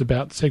concerns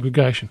about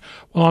segregation.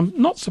 Well, I'm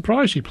not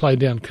surprised she played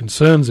down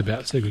concerns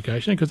about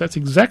segregation, because that's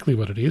exactly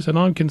what it is, and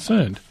I'm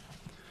concerned.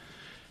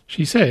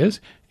 She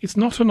says it's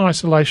not an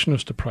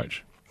isolationist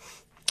approach,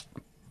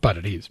 but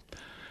it is.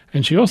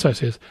 And she also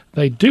says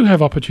they do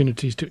have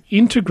opportunities to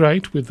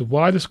integrate with the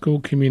wider school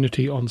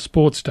community on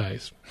sports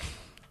days,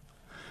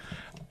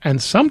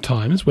 and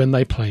sometimes when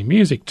they play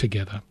music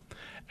together,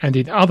 and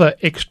in other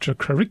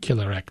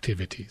extracurricular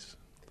activities.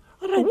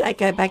 Why don't they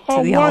go back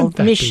to the old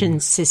mission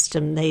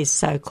system, these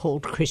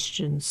so-called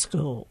Christian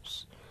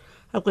schools?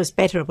 It was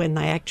better when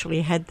they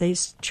actually had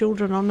these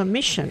children on a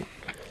mission.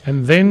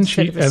 And then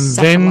she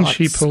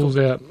pulls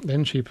out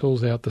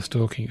the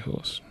stalking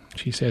horse.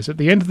 She says, at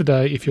the end of the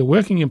day, if you're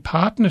working in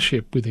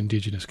partnership with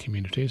Indigenous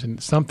communities and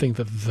it's something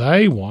that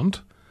they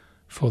want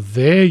for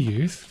their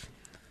youth,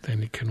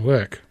 then it can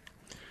work.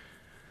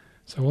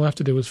 So all I have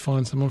to do is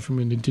find someone from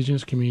an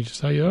Indigenous community to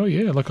say, oh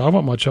yeah, look, I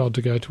want my child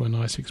to go to a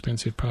nice,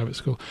 expensive private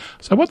school.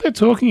 So what they're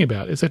talking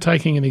about is they're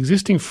taking an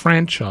existing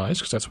franchise,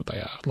 because that's what they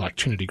are, like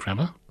Trinity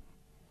Grammar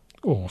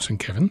or St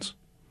Kevin's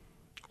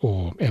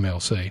or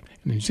MLC,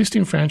 an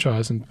existing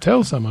franchise, and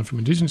tell someone from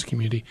an Indigenous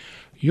community,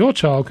 your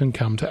child can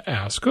come to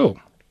our school.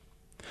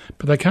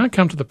 But they can't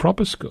come to the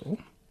proper school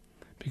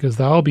because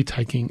they'll be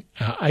taking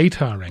our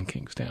ATAR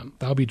rankings down.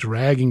 They'll be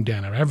dragging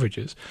down our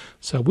averages.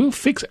 So we'll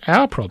fix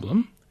our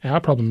problem. Our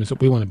problem is that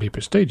we want to be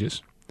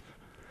prestigious,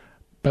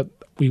 but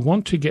we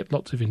want to get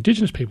lots of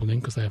Indigenous people in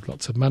because they have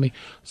lots of money.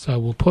 So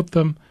we'll put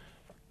them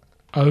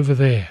over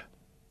there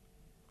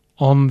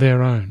on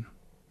their own.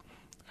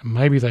 And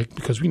maybe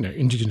because we know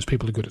Indigenous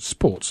people are good at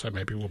sports, so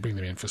maybe we'll bring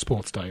them in for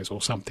sports days or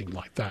something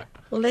like that.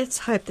 Well, let's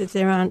hope that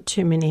there aren't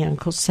too many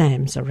Uncle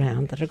Sams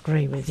around that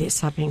agree with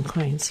this up in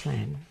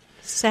Queensland.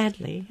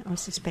 Sadly, I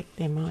suspect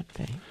there might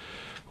be.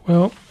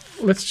 Well,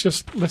 let's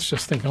just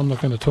think. I'm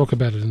not going to talk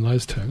about it in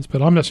those terms,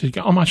 but I'm actually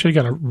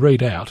going to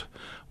read out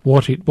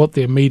what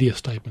their media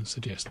statements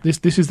suggest.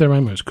 This is their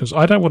own words, because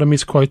I don't want to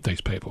misquote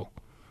these people.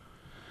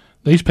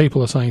 These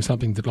people are saying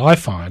something that I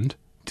find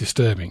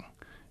disturbing,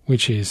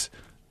 which is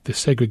the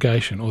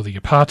segregation or the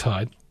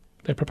apartheid.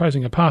 They're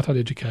proposing apartheid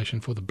education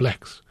for the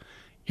blacks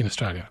in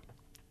Australia.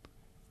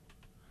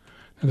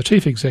 And the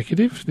chief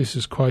executive, this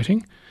is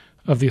quoting,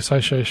 of the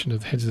Association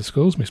of the Heads of the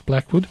Schools, Miss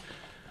Blackwood,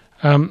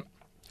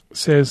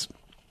 says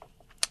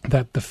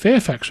that the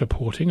Fairfax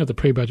reporting of the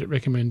pre-budget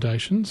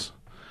recommendations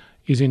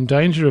is in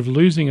danger of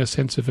losing a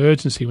sense of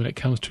urgency when it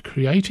comes to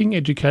creating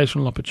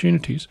educational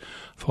opportunities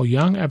for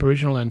young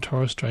Aboriginal and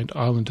Torres Strait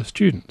Islander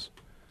students.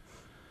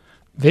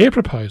 Their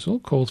proposal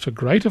calls for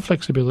greater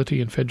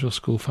flexibility in federal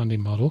school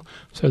funding model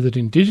so that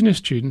Indigenous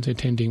students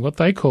attending what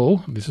they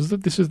call, this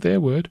is their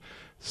word,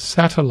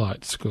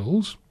 satellite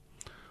schools,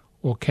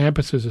 or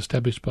campuses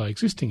established by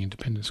existing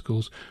independent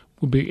schools,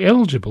 will be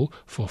eligible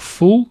for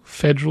full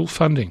federal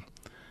funding,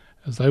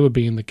 as they would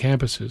be in the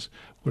campuses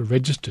were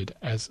registered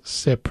as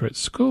separate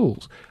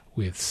schools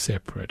with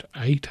separate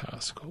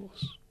ATAR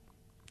scores.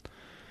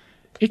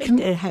 Can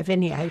they have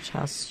any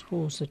ATAR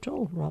scores at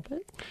all,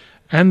 Robert?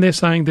 And they're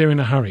saying they're in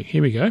a hurry.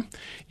 Here we go.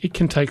 It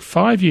can take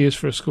 5 years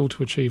for a school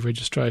to achieve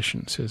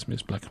registration, says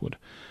Ms Blackwood.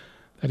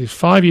 That is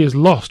 5 years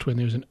lost when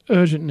there is an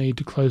urgent need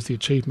to close the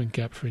achievement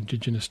gap for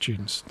Indigenous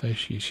students. There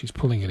she is, she's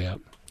pulling it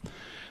out.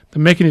 The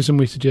mechanism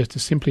we suggest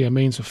is simply a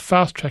means of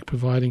fast-track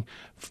providing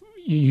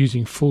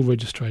using full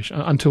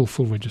registration until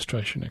full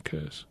registration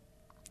occurs.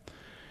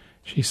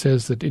 She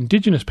says that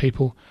Indigenous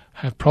people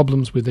have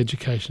problems with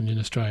education in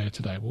Australia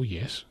today. Well,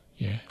 yes.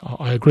 Yeah,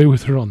 I agree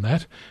with her on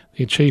that.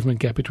 The achievement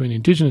gap between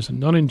Indigenous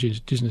and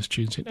non-Indigenous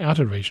students in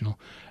outer regional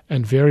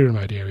and very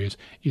remote areas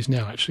is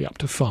now actually up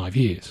to 5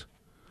 years.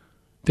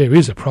 There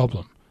is a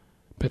problem,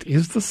 but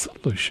is the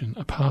solution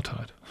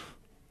apartheid?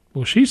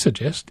 Well, she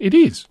suggests it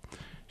is.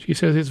 She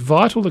says it's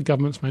vital that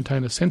governments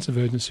maintain a sense of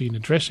urgency in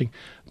addressing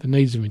the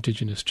needs of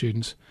Indigenous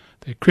students.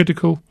 They're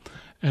critical,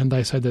 and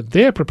they say that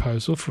their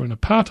proposal for an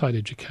apartheid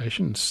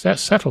education,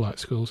 satellite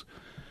schools,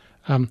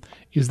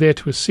 is there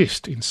to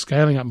assist in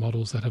scaling up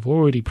models that have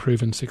already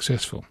proven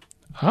successful.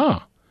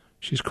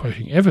 She's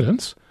quoting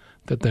evidence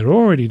that they're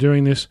already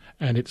doing this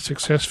and it's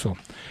successful.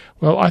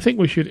 Well, I think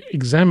we should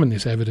examine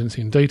this evidence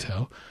in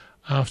detail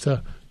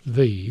after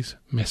these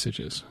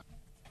messages.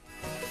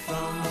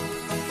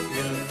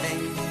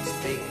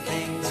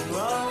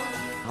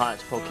 Hi,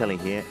 it's Paul Kelly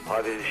here.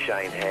 Hi, this is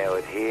Shane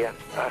Howard here,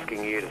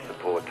 asking you to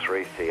support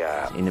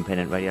 3CR.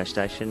 Independent radio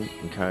station,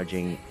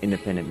 encouraging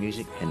independent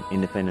music and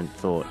independent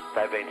thought.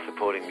 They've been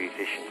supporting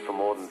musicians for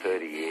more than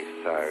 30 years,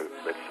 so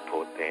let's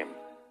support them.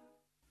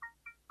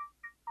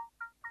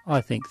 I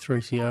think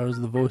 3CR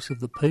is the voice of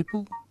the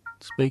people,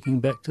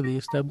 speaking back to the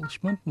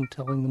establishment and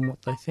telling them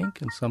what they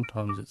think, and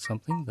sometimes it's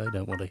something they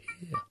don't want to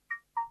hear.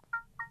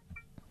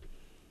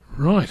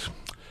 Right.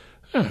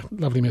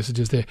 Lovely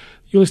messages there.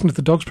 You're listening to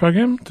the DOGS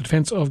program, the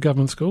Defence of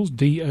Government Schools,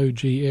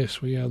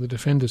 DOGS. We are the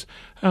defenders.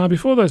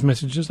 Before those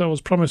messages, I was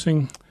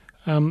promising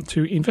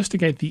to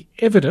investigate the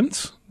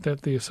evidence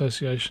that the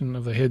Association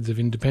of the Heads of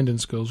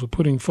Independent Schools were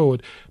putting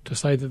forward to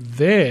say that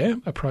their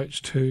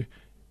approach to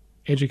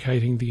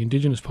educating the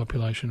Indigenous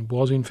population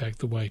was in fact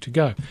the way to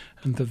go,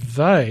 and that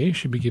they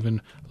should be given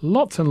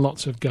lots and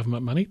lots of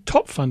government money,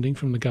 top funding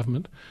from the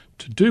government,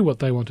 to do what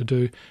they want to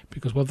do,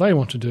 because what they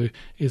want to do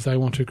is they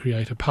want to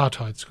create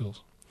apartheid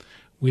schools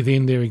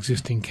within their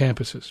existing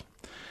campuses.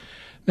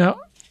 Now,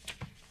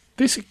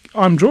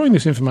 I'm drawing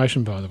this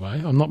information, by the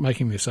way. I'm not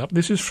making this up.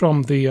 This is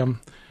from the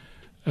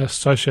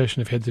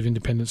Association of Heads of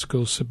Independent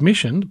Schools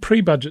submission,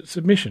 pre-budget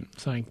submission,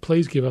 saying,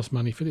 please give us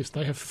money for this.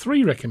 They have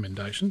 3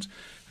 recommendations,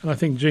 and I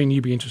think, Jean,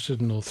 you'd be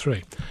interested in all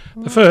 3.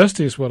 The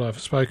first is what I've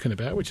spoken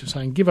about, which is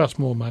saying give us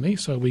more money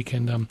so we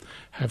can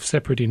have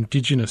separate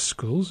Indigenous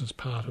schools as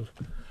part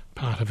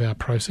of our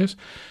process.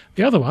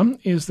 The other one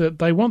is that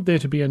they want there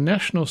to be a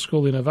National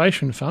School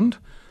Innovation Fund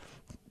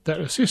that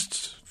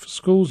assists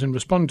schools in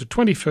responding to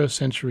 21st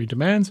century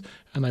demands,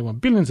 and they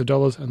want billions of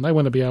dollars, and they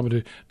want to be able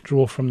to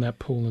draw from that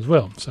pool as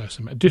well. So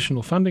some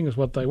additional funding is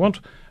what they want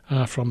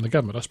from the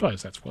government. I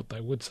suppose that's what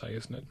they would say,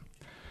 isn't it?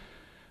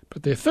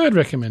 But their third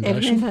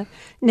recommendation... They've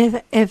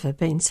never, ever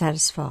been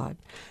satisfied.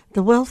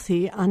 The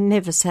wealthy are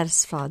never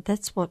satisfied.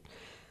 That's what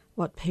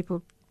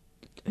people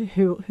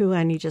who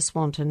only just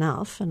want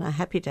enough and are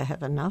happy to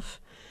have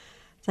enough,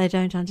 they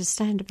don't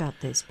understand about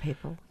these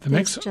people. The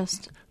next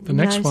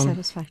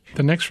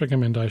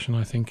recommendation,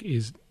 I think,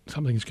 is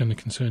something that's going to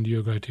concern you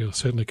a great deal. It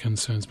certainly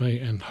concerns me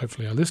and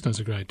hopefully our listeners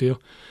a great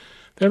deal.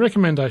 Their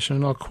recommendation,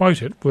 and I'll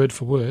quote it word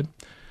for word,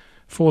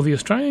 for the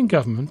Australian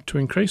Government to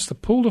increase the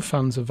pool of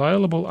funds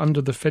available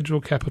under the Federal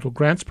Capital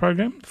Grants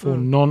Program for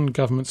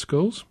non-government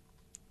schools.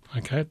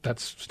 Okay,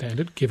 that's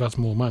standard. Give us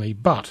more money,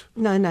 but...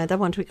 No, they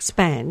want to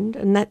expand,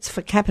 and that's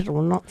for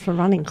capital, not for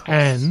running costs.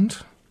 And...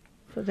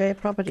 for their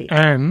property.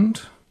 And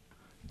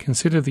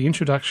consider the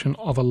introduction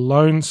of a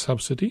loan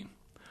subsidy,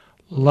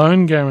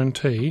 loan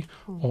guarantee,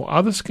 or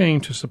other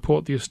scheme to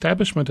support the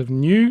establishment of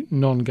new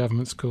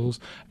non-government schools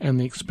and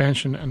the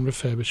expansion and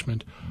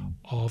refurbishment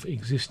of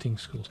existing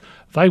schools.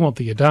 They want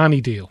the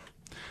Adani deal.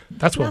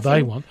 That's what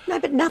they want.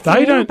 No, but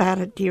nothing about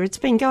it, dear. It's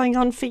been going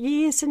on for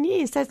years and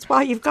years. That's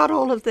why you've got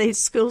all of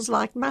these schools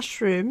like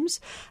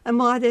mushrooms, and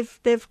why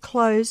they've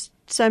closed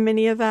so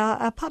many of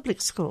our public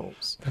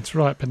schools. That's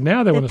right. But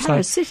now they're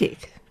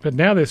parasitic. But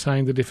now they're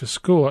saying that if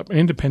an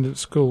independent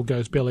school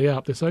goes belly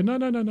up, they say no,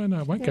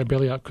 it won't go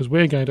belly up because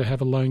we're going to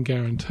have a loan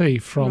guarantee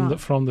from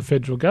the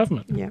federal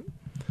government. Yeah.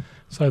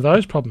 So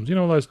those problems,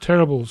 all those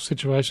terrible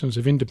situations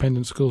of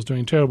independent schools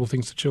doing terrible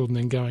things to children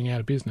then going out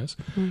of business,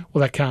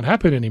 well, that can't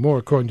happen anymore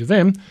according to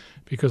them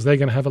because they're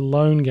going to have a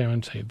loan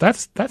guarantee.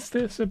 That's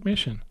their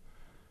submission.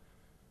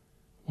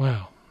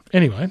 Wow.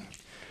 Anyway,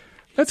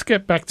 let's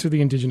get back to the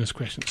Indigenous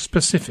question,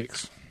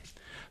 specifics.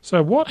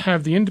 So what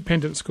have the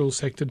independent school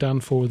sector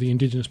done for the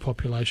Indigenous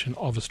population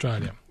of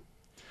Australia?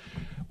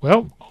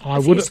 Well, I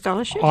would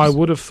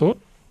have thought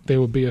there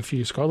would be a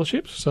few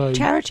scholarships. So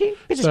charity?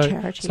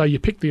 Charity. So you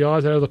pick the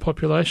eyes out of the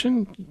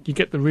population, you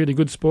get the really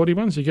good sporty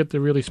ones, you get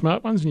the really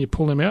smart ones, and you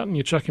pull them out and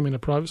you chuck them in a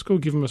private school,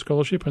 give them a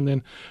scholarship, and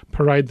then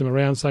parade them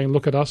around saying,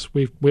 look at us,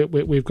 we've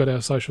got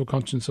our social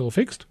conscience all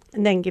fixed.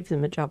 And then give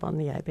them a job on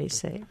the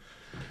ABC.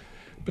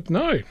 But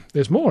no,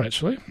 there's more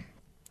actually.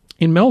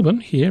 In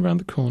Melbourne, here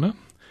around the corner,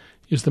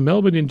 is the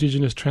Melbourne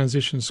Indigenous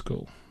Transition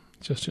School.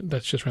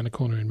 That's just around the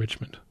corner in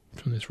Richmond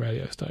from this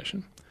radio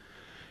station.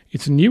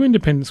 It's a new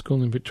independent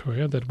school in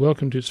Victoria that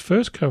welcomed its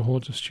first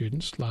cohorts of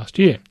students last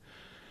year,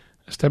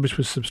 established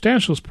with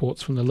substantial support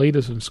from the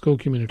leaders and school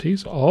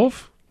communities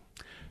of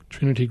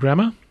Trinity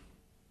Grammar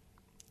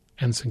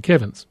and St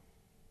Kevin's.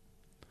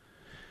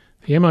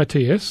 The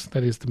MITS,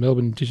 that is the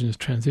Melbourne Indigenous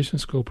Transition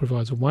School,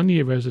 provides a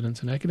 1-year residence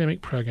and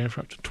academic program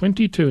for up to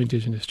 22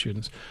 Indigenous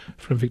students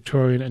from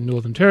Victorian and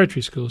Northern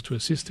Territory schools to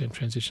assist them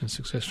transition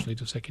successfully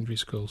to secondary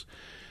schools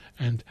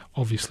and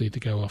obviously to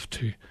go off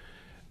to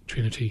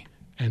Trinity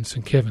and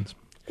St Kevin's.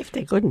 If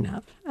they're good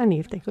enough. Only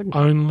if they're good enough.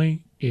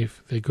 Only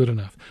if they're good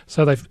enough.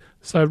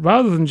 So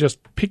rather than just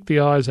pick the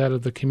eyes out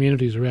of the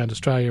communities around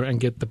Australia and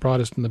get the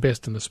brightest and the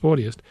best and the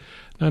sportiest,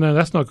 no,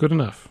 that's not good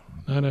enough.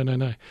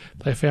 No.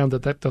 They found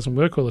that doesn't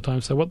work all the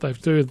time. So what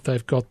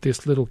they've got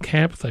this little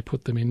camp they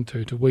put them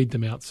into to weed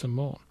them out some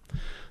more.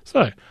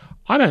 So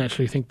I don't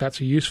actually think that's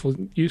a useful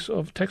use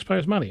of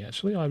taxpayers' money,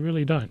 actually. I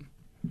really don't.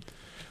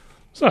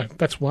 So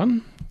that's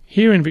one.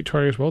 Here in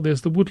Victoria as well,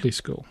 there's the Woodley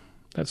School.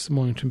 That's the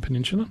Mornington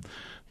Peninsula.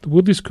 The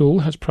Woodley School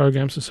has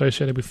programs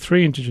associated with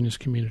 3 Indigenous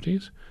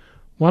communities.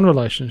 One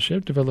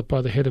relationship, developed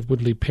by the head of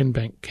Woodley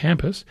Penbank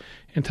Campus,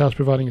 entails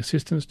providing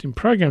assistance in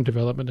program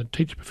development and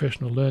teacher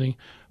professional learning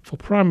for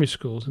primary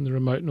schools in the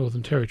remote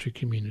Northern Territory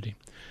community.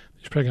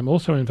 This program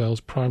also involves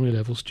primary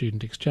level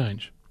student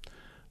exchange.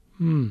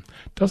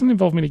 Doesn't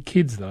involve many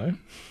kids, though.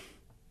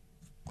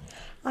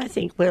 I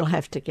think we'll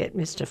have to get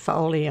Mr.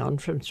 Foley on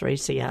from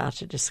 3CR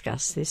to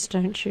discuss this,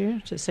 don't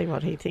you? To see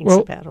what he thinks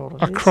about all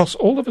of this. Across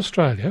all of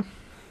Australia,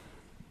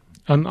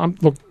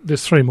 And look,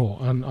 there's 3 more,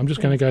 and I'm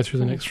just going to go through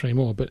the next 3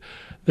 more. But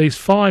these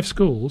 5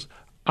 schools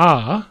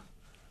are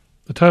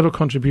the total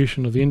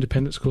contribution of the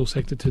independent school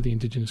sector to the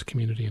Indigenous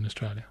community in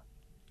Australia.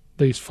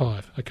 These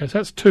 5. Okay, so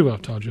that's 2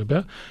 I've told you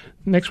about.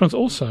 Next one's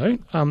also,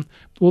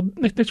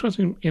 next one's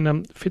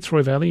in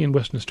Fitzroy Valley in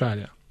Western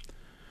Australia.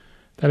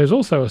 That is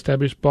also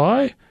established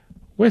by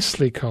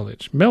Wesley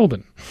College,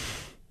 Melbourne.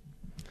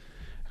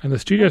 And the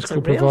studio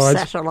school provides,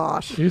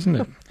 satellite, isn't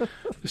it?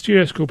 The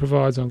studio school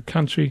provides on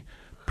country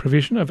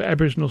provision of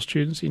Aboriginal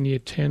students in year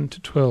 10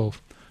 to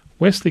 12.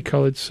 Wesley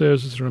College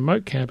serves as a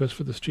remote campus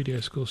for the studio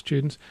school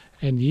students,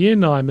 and Year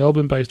 9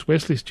 Melbourne-based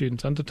Wesley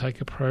students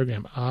undertake a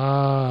program.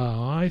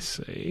 Ah, I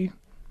see.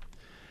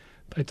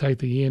 They take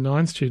the Year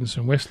 9 students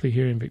from Wesley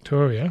here in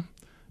Victoria.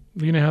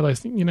 You know how they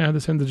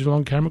send the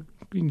Geelong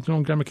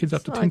Grammar kids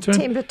up to Tintern?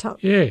 Timbertop.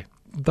 Yeah,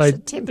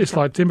 it's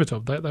like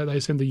Timbertop. They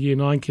send the Year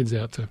 9 kids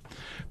out to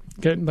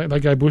they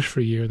go bush for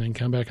a year and then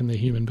come back and they're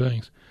human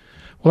beings.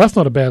 Well, that's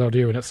not a bad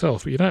idea in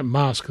itself, but you don't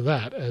mask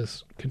that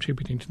as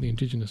contributing to the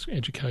Indigenous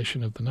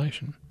education of the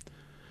nation.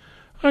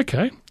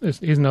 Okay,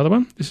 here's another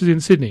one. This is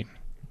in Sydney.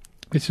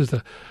 This is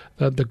the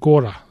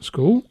Gora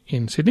School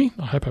in Sydney.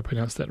 I hope I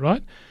pronounced that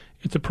right.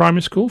 It's a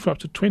primary school for up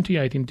to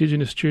 28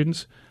 Indigenous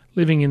students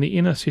living in the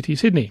inner city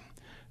Sydney.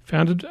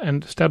 Founded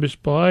and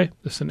established by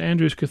the St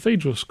Andrew's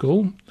Cathedral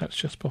School. That's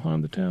just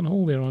behind the town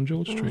hall there on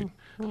George Street.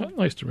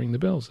 I used to ring the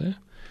bells there.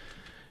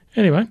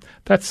 Anyway,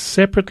 that's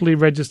separately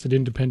registered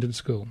independent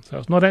school. So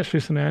it's not actually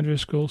St Andrew's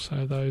School,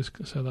 so those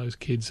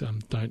kids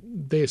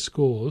their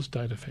scores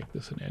don't affect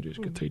the St Andrew's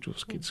Cathedral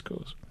kids'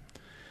 scores.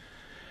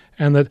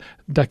 And the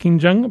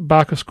Dakinjung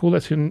Barker School,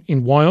 that's in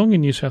Wyong in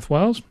New South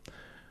Wales.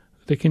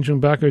 Dakinjung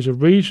Barker is a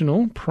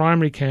regional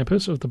primary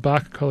campus of the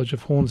Barker College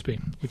of Hornsby,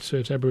 which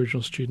serves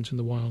Aboriginal students in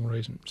the Wyong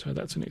region. So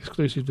that's an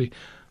exclusively...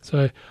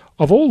 So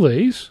of all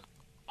these,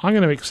 I'm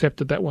going to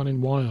accept that one in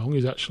Wyong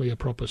is actually a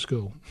proper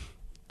school.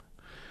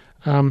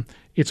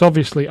 It's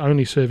obviously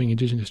only serving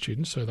Indigenous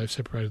students, so they've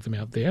separated them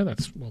out there.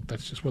 That's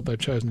just what they've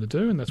chosen to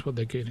do, and that's what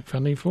they're getting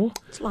funding for.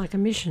 It's like a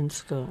mission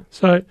school.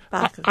 So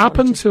up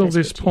until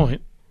this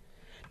point,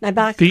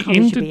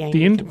 the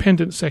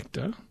independent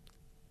sector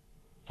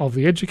of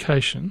the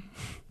education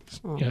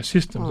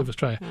systems of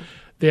Australia,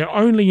 their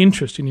only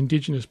interest in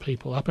Indigenous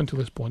people up until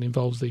this point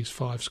involves these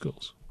 5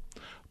 schools,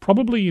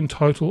 probably in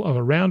total of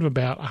around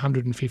about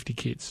 150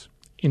 kids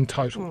in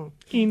total.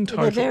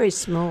 They're very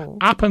small.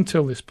 Up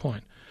until this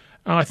point.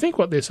 And I think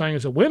what they're saying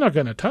is that we're not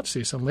going to touch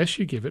this unless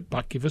you give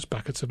us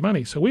buckets of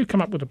money. So we've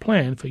come up with a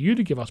plan for you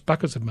to give us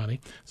buckets of money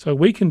so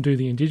we can do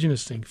the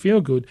Indigenous thing, feel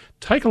good,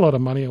 take a lot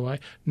of money away,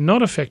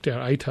 not affect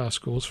our ATAR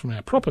schools from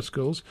our proper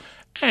schools,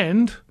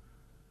 and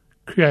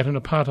create an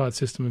apartheid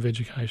system of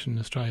education in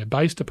Australia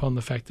based upon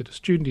the fact that a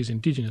student is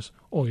Indigenous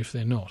or if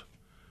they're not.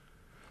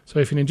 So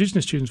if an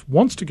Indigenous student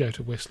wants to go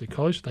to Wesley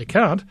College, they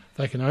can't.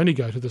 They can only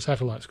go to the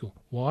satellite school.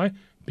 Why?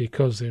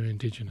 Because they're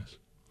Indigenous.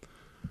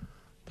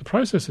 The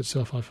process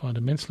itself I find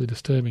immensely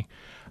disturbing.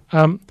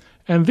 And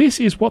this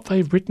is what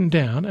they've written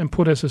down and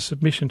put as a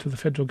submission to the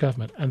federal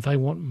government, and they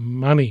want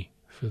money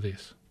for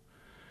this.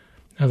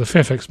 Now, the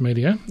Fairfax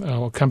media,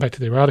 I'll come back to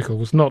their article,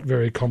 was not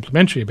very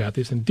complimentary about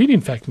this and did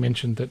in fact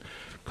mention that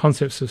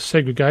concepts of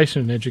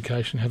segregation in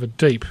education have a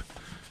deep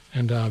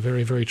and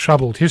very, very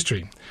troubled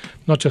history,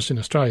 not just in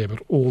Australia but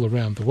all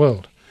around the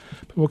world.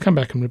 But we'll come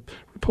back and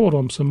report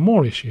on some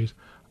more issues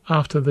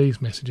after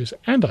these messages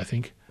and, I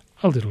think,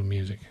 a little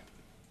music.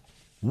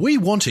 We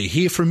want to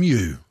hear from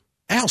you.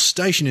 Our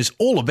station is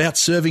all about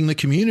serving the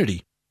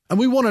community, and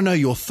we want to know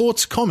your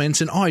thoughts,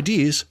 comments and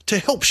ideas to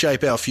help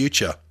shape our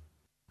future.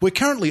 We're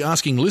currently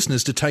asking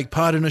listeners to take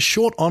part in a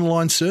short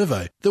online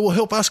survey that will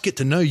help us get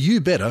to know you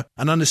better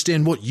and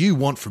understand what you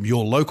want from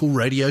your local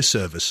radio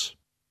service.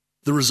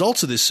 The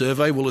results of this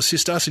survey will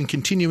assist us in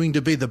continuing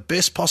to be the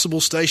best possible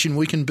station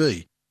we can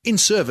be, in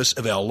service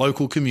of our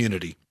local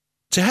community.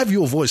 To have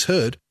your voice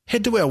heard,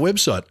 head to our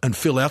website and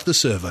fill out the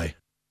survey.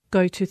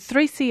 Go to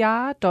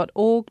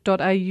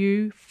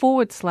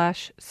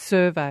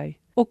 3cr.org.au/survey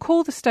or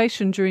call the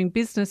station during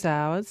business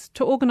hours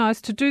to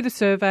organise to do the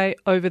survey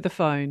over the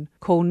phone.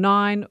 Call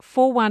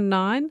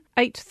 9419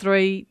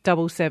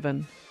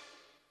 8377.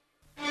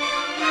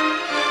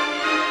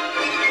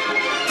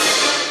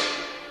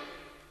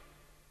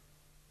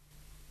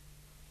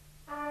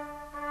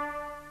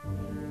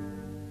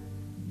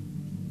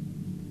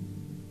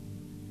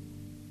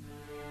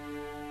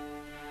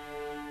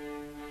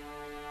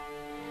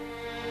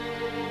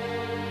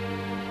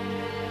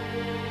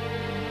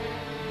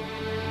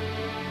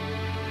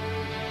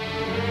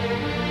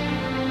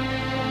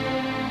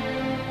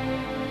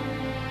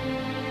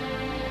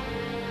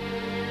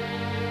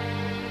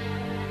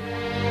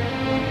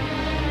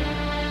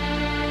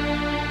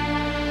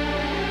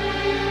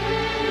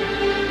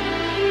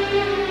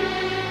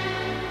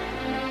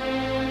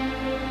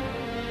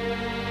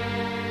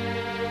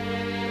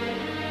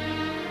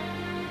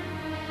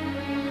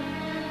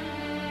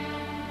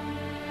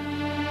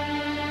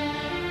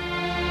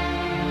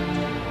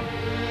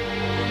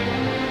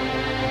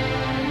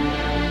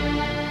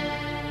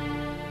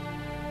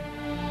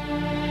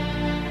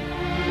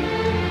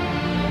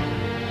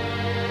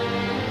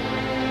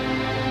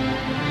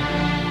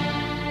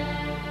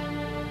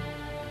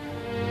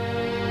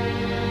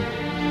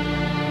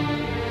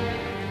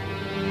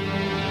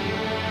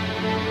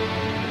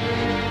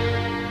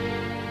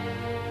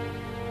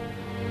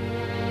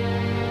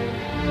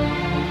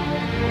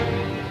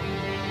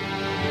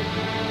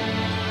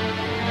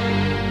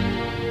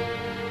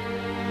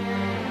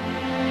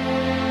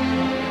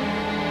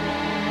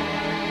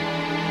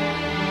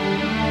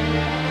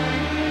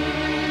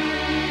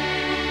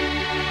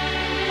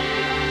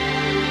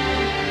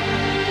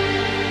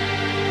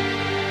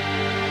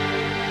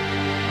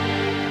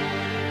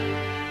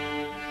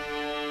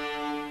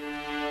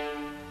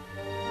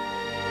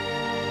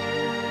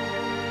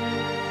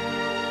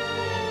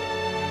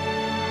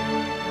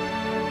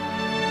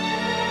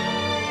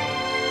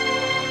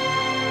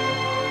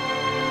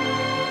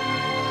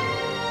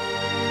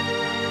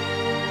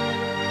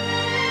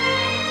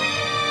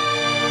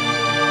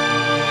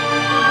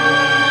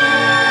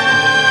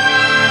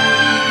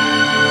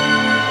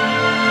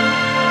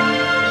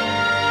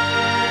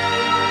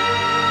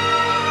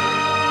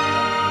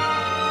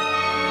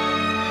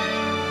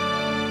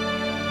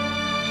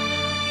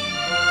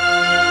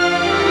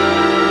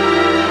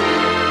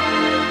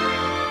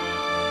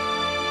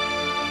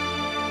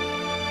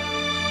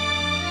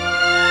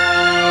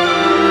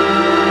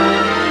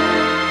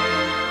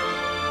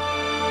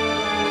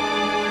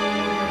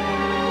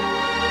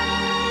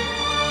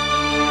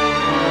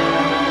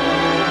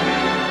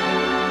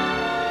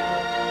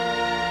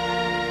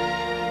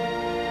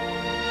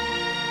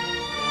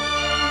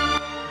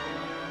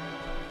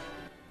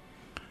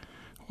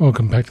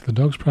 Welcome back to the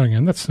Dogs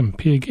program. That's some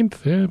Peer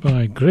Gynt there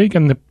by Greg,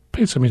 and the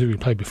piece of music we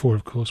played before,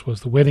 of course,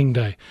 was The Wedding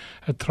Day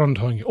at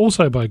Trondheim,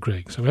 also by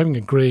Greg. So we're having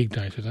a Greg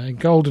day today.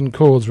 Golden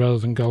chords rather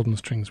than golden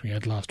strings we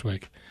had last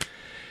week.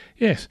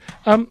 Yes.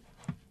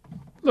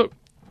 Look,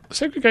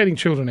 segregating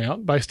children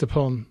out based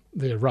upon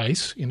their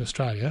race in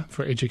Australia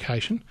for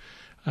education,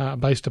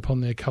 based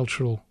upon their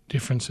cultural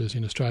differences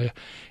in Australia,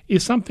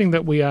 is something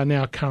that we are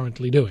now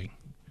currently doing.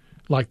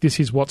 Like, this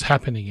is what's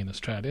happening in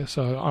Australia.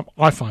 So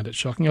I find it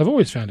shocking. I've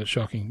always found it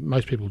shocking.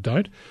 Most people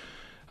don't.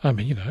 I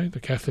mean, the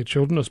Catholic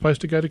children are supposed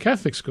to go to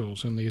Catholic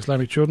schools and the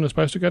Islamic children are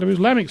supposed to go to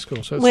Islamic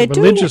schools. So it's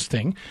a religious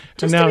thing.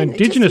 And now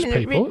Indigenous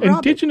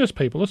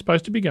people are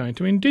supposed to be going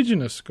to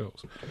Indigenous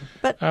schools.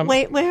 But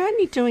we're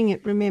only doing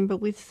it, remember,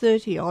 with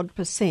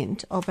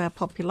 30-odd% of our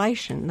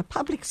population. The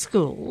public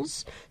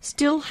schools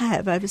still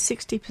have over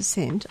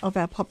 60% of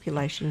our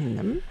population in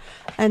them,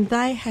 and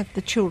they have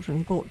the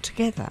children brought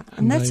together.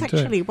 And that's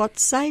actually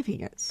what's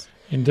saving us.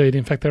 Indeed.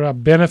 In fact, there are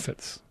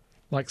benefits,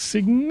 like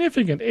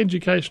significant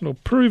educational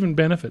proven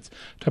benefits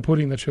to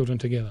putting the children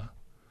together.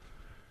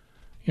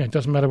 It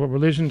doesn't matter what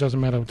religion, doesn't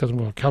matter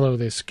what colour of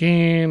their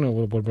skin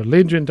or what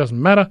religion,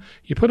 doesn't matter.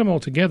 You put them all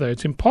together.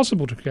 It's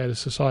impossible to create a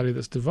society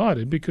that's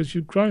divided because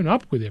you've grown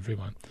up with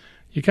everyone.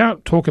 You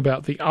can't talk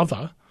about the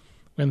other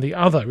when the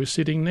other is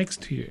sitting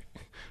next to you.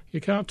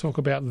 You can't talk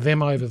about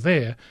them over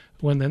there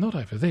when they're not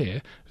over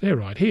there. They're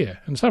right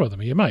here. And some of them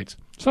are your mates.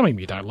 Some of them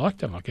you don't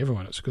like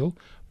everyone at school.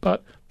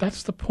 But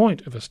that's the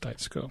point of a state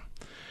school.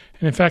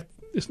 And in fact,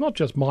 it's not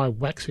just my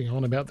waxing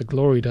on about the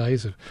glory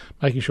days of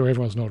making sure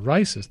everyone's not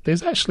racist.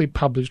 There's actually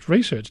published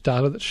research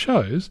data that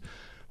shows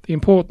the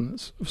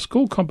importance of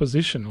school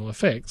compositional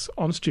effects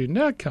on student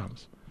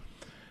outcomes.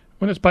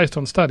 When it's based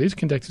on studies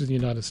conducted in the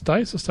United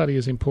States, the study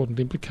has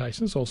important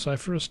implications also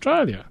for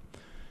Australia.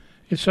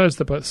 It shows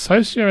that both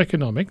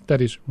socioeconomic,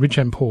 that is rich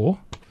and poor,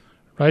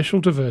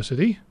 racial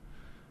diversity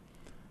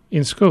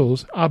in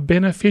schools are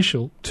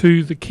beneficial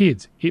to the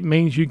kids. It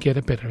means you get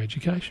a better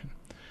education.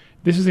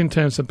 This is in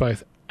terms of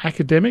both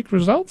academic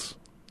results,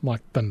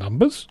 like the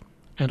numbers,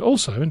 and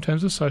also in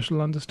terms of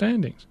social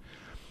understandings.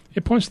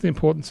 It points to the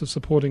importance of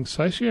supporting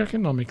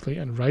socioeconomically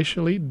and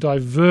racially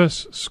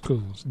diverse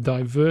schools,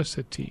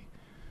 diversity.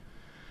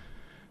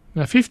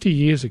 Now, 50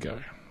 years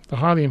ago, the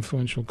highly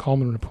influential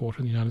Coleman Report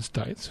in the United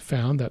States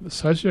found that the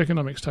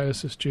socioeconomic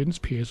status of students'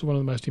 peers are one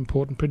of the most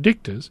important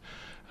predictors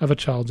of a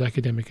child's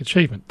academic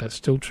achievement. That's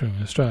still true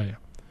in Australia.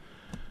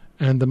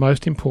 And the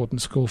most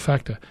important school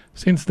factor.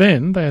 Since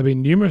then, there have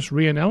been numerous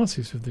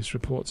reanalyses of these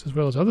reports, as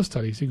well as other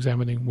studies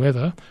examining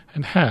whether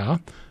and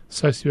how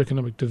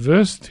socioeconomic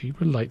diversity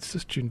relates to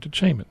student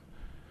achievement.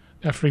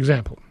 Now, for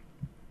example,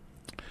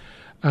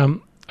 a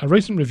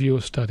recent review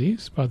of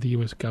studies by the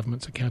US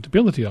government's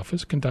Accountability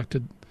Office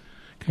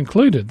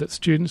concluded that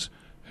students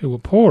who were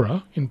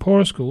poorer in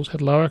poorer schools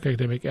had lower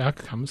academic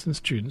outcomes than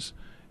students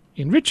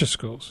in richer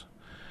schools.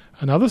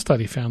 Another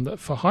study found that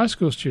for high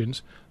school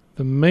students,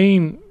 the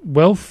mean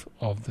wealth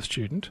of the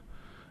student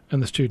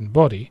and the student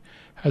body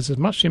has as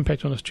much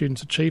impact on a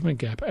student's achievement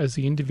gap as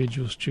the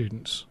individual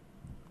student's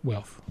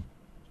wealth.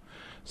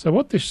 So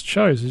what this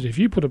shows is if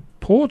you put a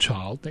poor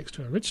child next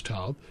to a rich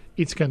child,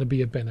 it's going to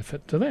be a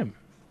benefit to them.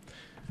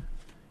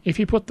 If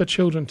you put the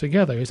children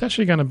together, it's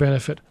actually going to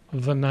benefit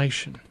the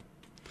nation.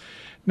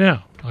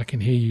 Now, I can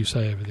hear you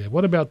say over there,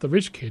 what about the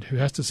rich kid who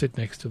has to sit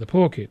next to the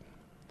poor kid?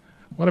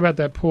 What about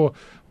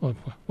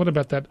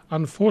that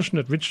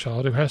unfortunate rich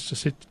child who has to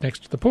sit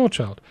next to the poor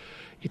child?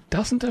 It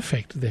doesn't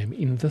affect them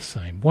in the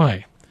same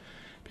way.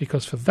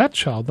 Because for that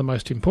child, the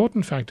most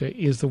important factor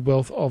is the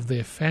wealth of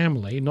their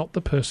family, not the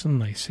person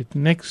they sit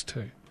next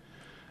to.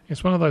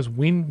 It's one of those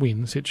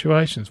win-win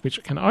situations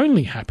which can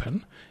only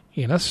happen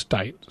in a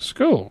state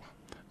school,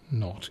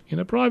 not in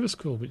a private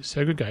school, which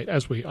segregate,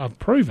 as we have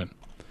proven,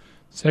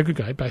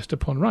 segregate based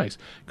upon race.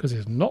 Because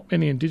there's not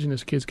many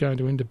Indigenous kids going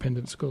to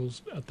independent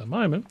schools at the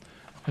moment.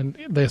 And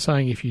they're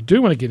saying if you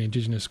do want to get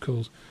Indigenous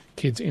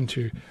kids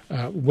into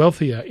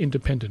wealthier,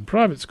 independent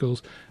private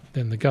schools,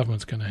 then the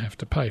government's going to have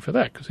to pay for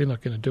that because they're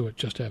not going to do it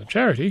just out of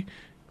charity.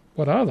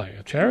 What are they,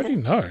 a charity?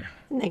 No.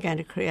 And they're going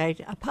to create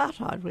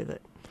apartheid with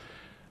it.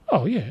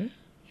 Oh, yeah.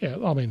 Yeah,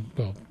 I mean,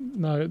 well,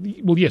 no.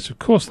 Well, yes, of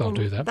course they'll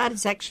do that. That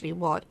is actually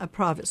what a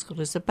private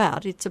school is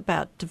about. It's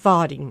about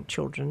dividing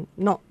children,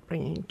 not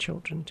bringing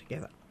children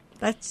together.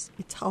 That's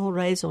its whole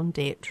raison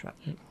d'etre.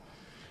 Yeah.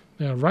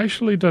 Now,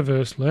 racially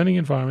diverse learning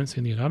environments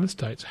in the United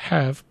States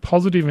have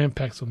positive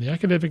impacts on the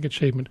academic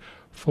achievement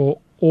for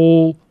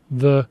all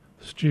the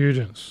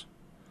students.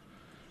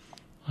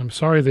 I'm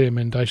sorry there,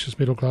 mendacious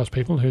middle-class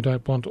people who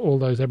don't want all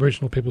those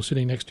Aboriginal people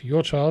sitting next to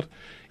your child.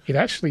 It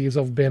actually is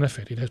of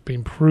benefit. It has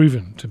been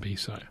proven to be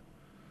so.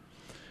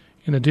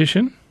 In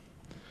addition,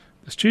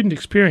 the student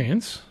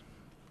experience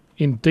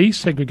in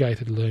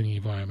desegregated learning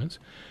environments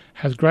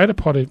has greater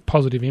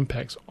positive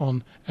impacts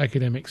on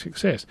academic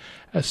success.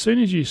 As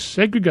soon as you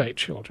segregate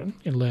children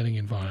in learning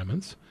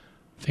environments,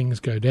 things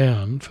go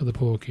down for the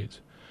poor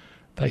kids.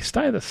 They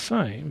stay the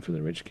same for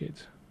the rich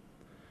kids.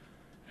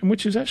 And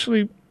which is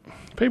actually,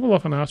 people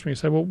often ask me,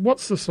 say, well,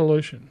 what's the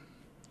solution?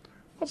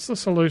 what's the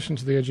solution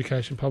to the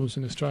education problems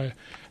in Australia?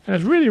 And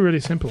it's really, really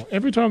simple.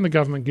 Every time the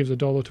government gives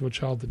 $1 to a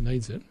child that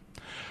needs it,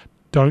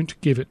 don't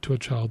give it to a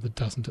child that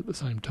doesn't at the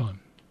same time.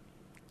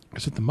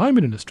 Because at the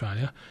moment in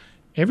Australia,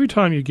 every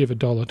time you give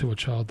 $1 to a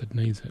child that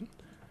needs it,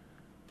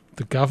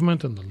 the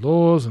government and the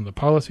laws and the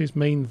policies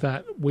mean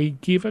that we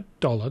give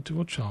 $1 to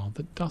a child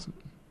that doesn't.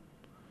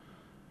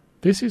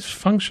 This is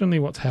functionally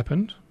what's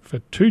happened for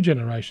 2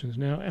 generations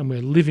now, and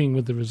we're living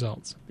with the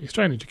results. The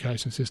Australian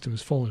education system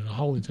has fallen in a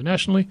hole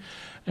internationally,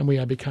 and we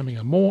are becoming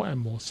a more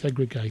and more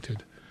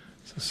segregated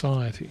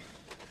society.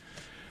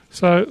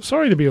 So,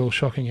 sorry to be all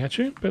shocking at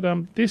you, but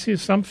this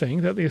is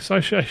something that the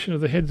Association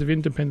of the Heads of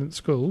Independent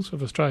Schools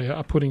of Australia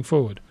are putting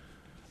forward.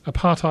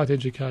 Apartheid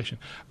education.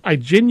 A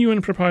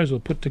genuine proposal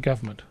put to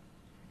government.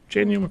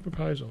 Genuine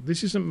proposal.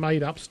 This isn't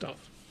made up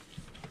stuff.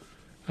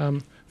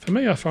 For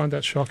me, I find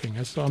that shocking.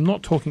 I'm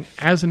not talking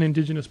as an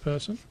Indigenous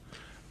person.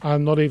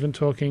 I'm not even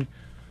talking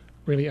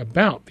really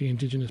about the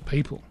Indigenous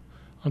people.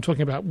 I'm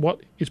talking about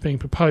what is being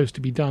proposed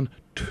to be done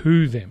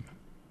to them.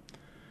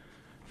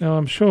 Now,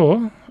 I'm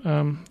sure...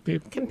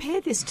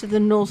 Compare this to the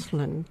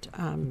Northland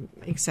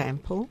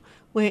example,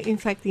 where, in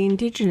fact, the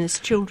Indigenous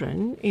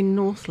children in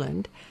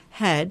Northland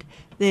had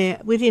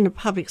within a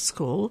public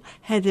school,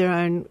 had their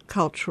own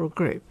cultural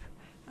group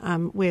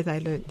where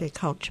they learnt their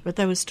culture, but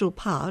they were still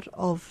part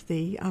of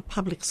the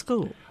public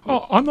school.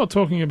 Oh, I'm not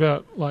talking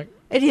about, like...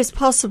 It is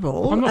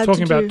possible. I'm not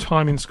talking about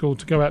time in school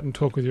to go out and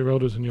talk with your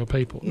elders and your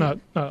people. Yeah.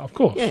 No, of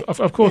course. Yeah.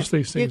 Of course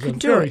these things are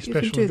very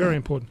special and very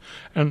important.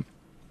 And,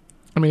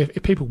 I mean,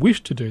 if people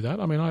wish to do that,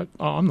 I mean,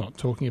 I'm not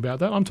talking about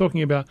that. I'm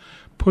talking about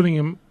putting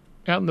them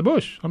out in the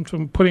bush. I'm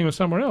putting them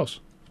somewhere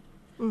else.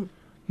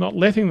 Not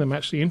letting them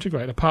actually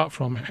integrate, apart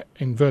from,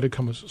 inverted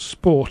commas,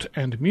 sport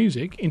and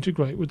music,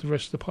 integrate with the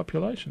rest of the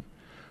population.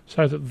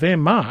 So that their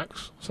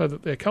marks, so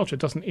that their culture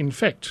doesn't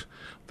infect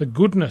the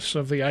goodness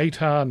of the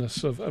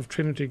ATAR-ness of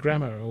Trinity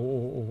Grammar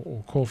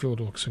or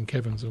Caulfield or St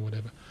Kevin's or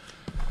whatever.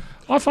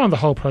 I find the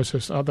whole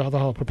process, the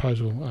whole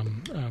proposal,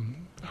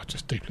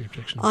 just deeply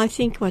objectionable. I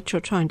think what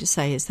you're trying to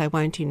say is they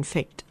won't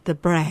infect the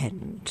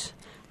brand.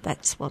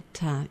 That's what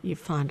you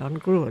find on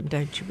Gruen,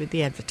 don't you, with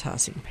the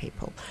advertising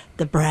people?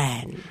 The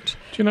brand.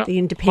 Do you know, the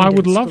independent I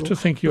would love to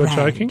think you're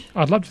brand. joking.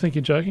 I'd love to think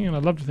you're joking, and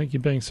I'd love to think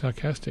you're being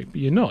sarcastic, but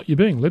you're not. You're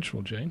being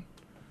literal, Gene.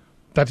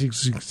 That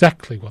is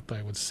exactly what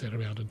they would sit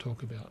around and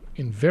talk about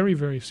in very,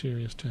 very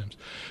serious terms.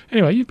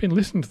 Anyway, you've been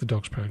listening to the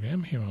Dogs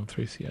program here on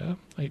 3CR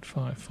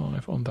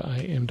 855 on the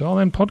AM dial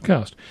and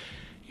podcast.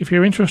 If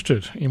you're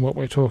interested in what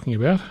we're talking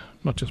about,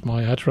 not just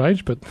my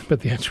outrage, but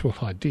the actual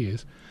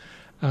ideas,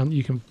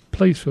 you can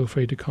please feel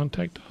free to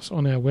contact us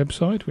on our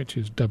website, which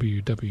is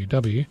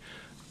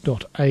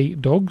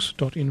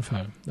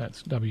www.adogs.info.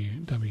 That's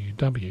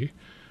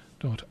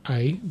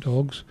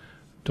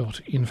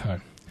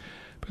www.adogs.info.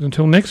 But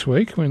until next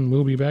week, when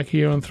we'll be back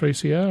here on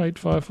 3CR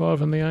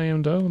 855 on the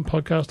AM dial and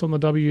podcast on the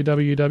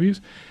WWWs,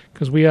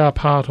 because we are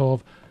part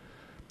of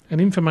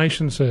an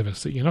information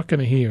service that you're not going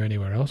to hear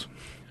anywhere else.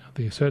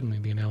 There's certainly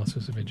the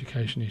analysis of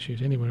education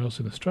issues anywhere else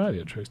in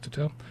Australia, truth to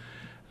tell,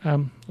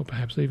 or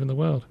perhaps even the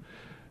world.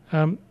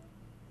 We'll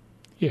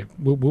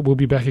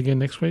be back again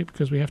next week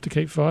because we have to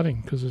keep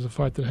fighting because there's a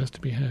fight that has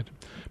to be had.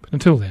 But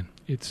until then,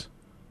 it's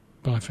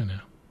bye for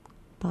now.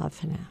 Bye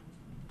for now.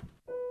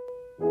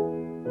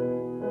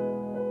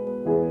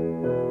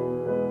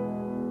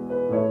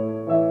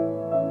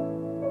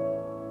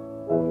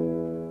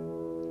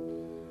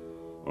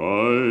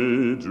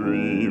 I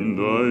dreamed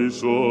I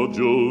saw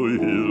Joe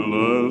Hill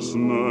last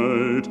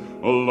night,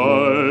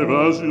 alive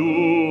as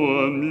you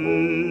and me.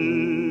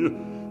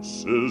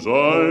 Says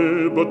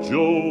I, but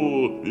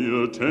Joe,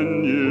 you're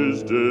 10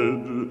 years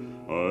dead.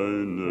 I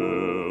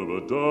never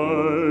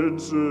died,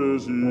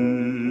 says he.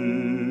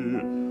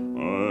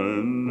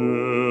 I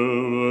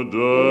never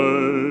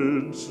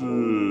died,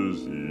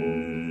 says he.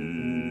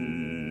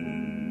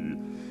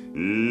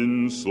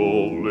 In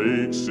Salt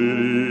Lake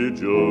City,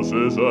 Joe,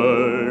 says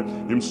I,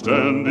 him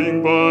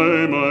standing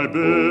by my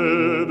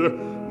bed.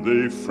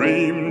 They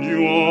framed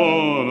you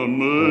on a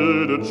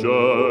murder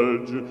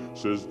charge,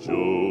 says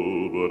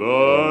Joe, but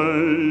I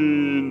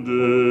ain't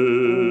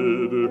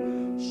dead.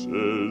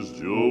 Says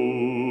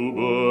Joe,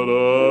 but I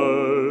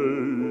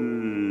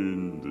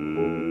ain't dead.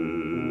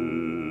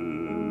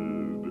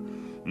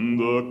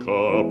 The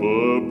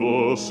copper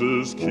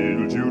bosses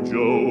killed you,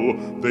 Joe.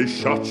 They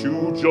shot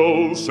you,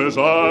 Joe, says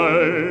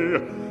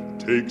I.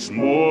 Takes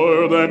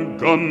more than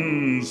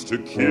guns to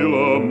kill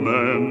a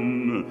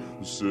man,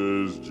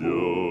 says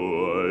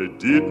Joe, I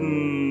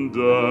didn't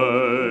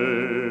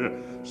die.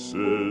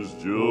 Says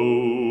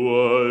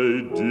Joe,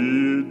 I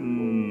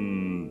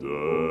didn't die.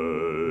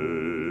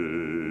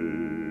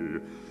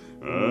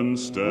 And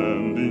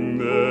standing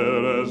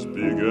there as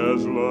big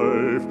as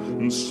life,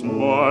 and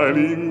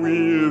smiling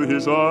with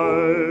his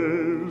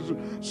eyes,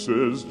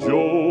 says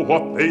Joe,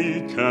 what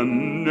they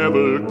can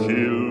never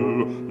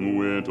kill,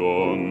 went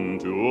on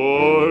to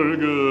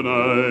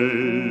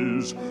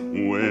organize,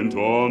 went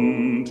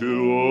on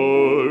to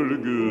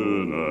organize.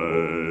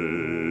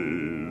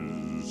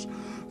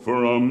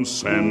 From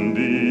San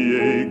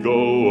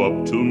Diego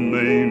up to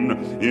Maine,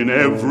 in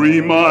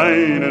every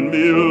mine and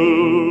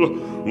mill,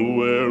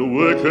 where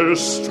workers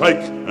strike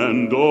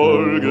and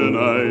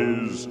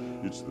organize,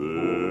 it's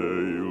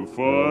there you'll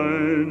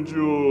find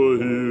your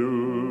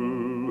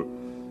hill.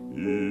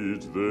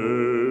 It's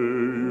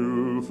there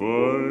you'll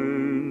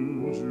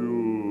find your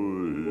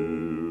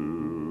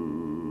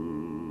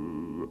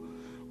hill.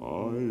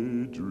 I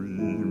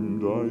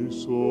dreamed I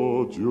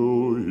saw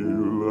Joe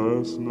Hill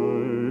last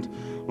night,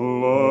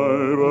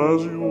 alive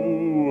as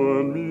you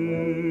and me.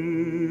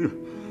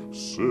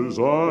 Says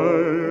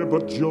I,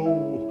 but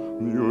Joe,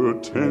 you're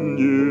 10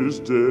 years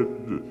dead.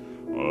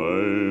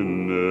 I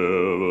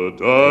never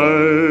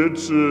died,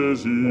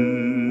 says he.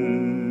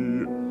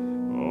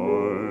 I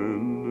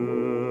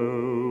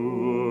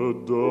never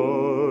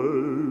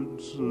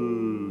died,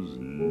 says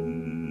he.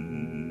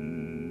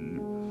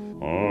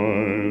 I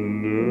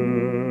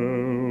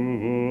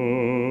never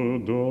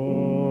died,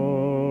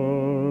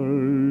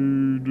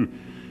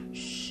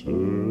 says he.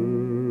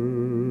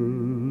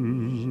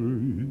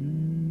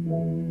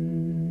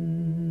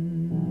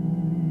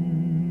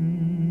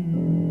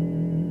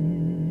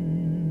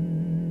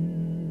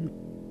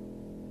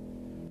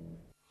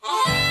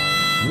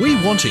 We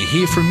want to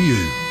hear from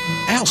you.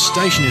 Our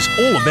station is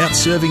all about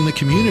serving the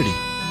community,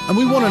 and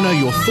we want to know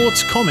your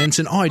thoughts, comments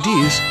and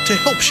ideas to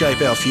help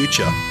shape our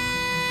future.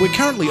 We're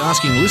currently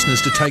asking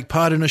listeners to take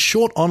part in a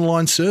short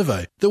online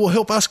survey that will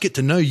help us get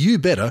to know you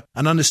better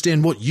and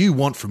understand what you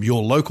want from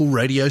your local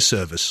radio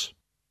service.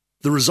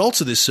 The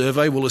results of this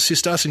survey will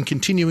assist us in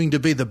continuing to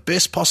be the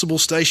best possible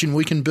station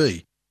we can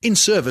be, in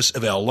service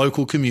of our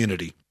local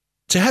community.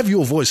 To have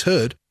your voice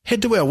heard,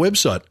 head to our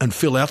website and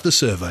fill out the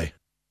survey.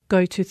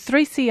 Go to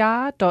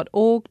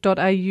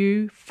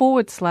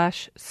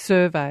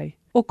 3cr.org.au/survey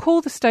or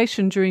call the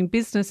station during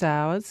business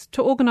hours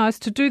to organise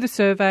to do the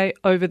survey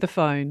over the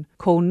phone.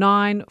 Call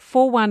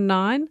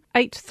 9419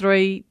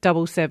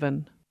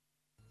 8377.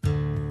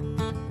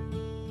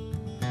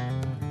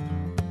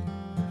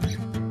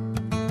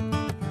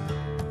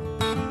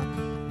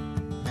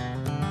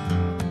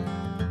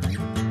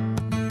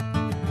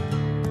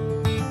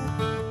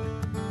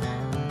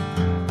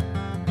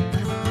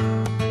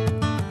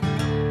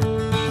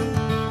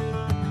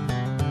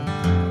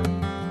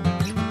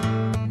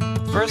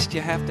 First,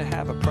 you have to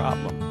have a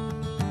problem.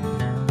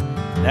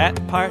 That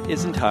part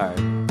isn't hard.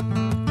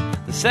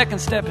 The second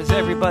step is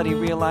everybody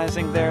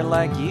realizing they're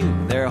like you.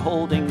 They're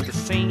holding the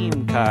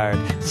same card.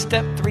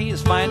 Step 3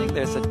 is finding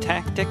there's a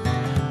tactic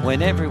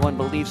when everyone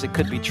believes it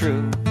could be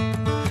true.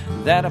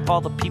 That if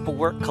all the people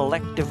work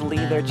collectively,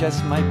 there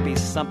just might be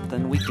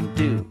something we can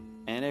do,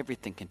 and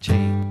everything can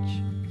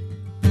change.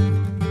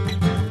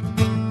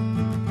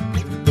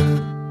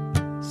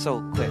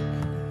 So quick.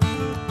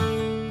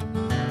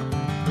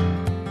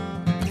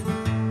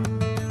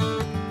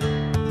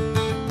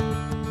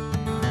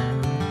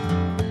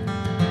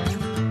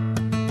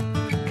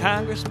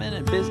 Congressmen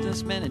and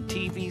businessmen and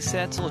TV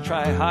sets will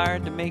try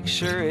hard to make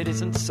sure it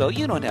isn't so.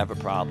 You don't have a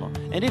problem.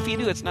 And if you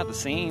do, it's not the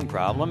same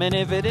problem. And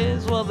if it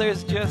is, well,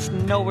 there's just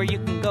nowhere you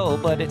can go.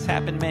 But it's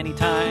happened many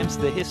times.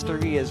 The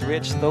history is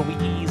rich, though we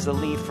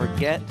easily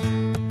forget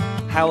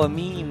how a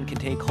meme can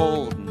take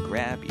hold and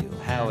grab you,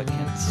 how it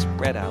can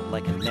spread out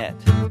like a net,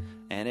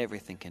 and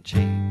everything can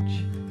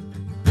change.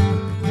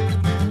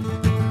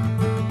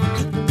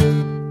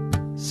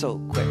 So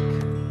quick.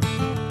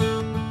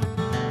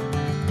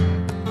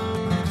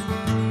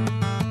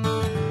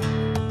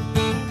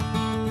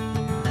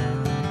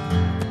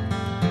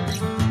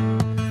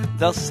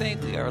 They'll say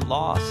we are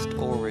lost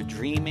or we're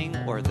dreaming,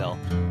 or they'll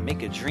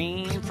make a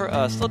dream for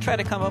us. They'll try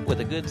to come up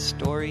with a good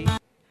story.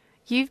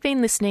 You've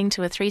been listening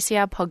to a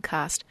 3CR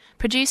podcast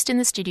produced in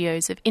the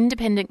studios of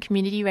independent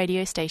community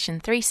radio station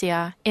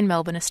 3CR in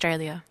Melbourne,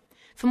 Australia.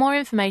 For more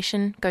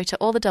information, go to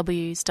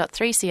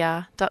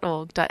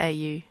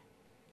allthews.3cr.org.au.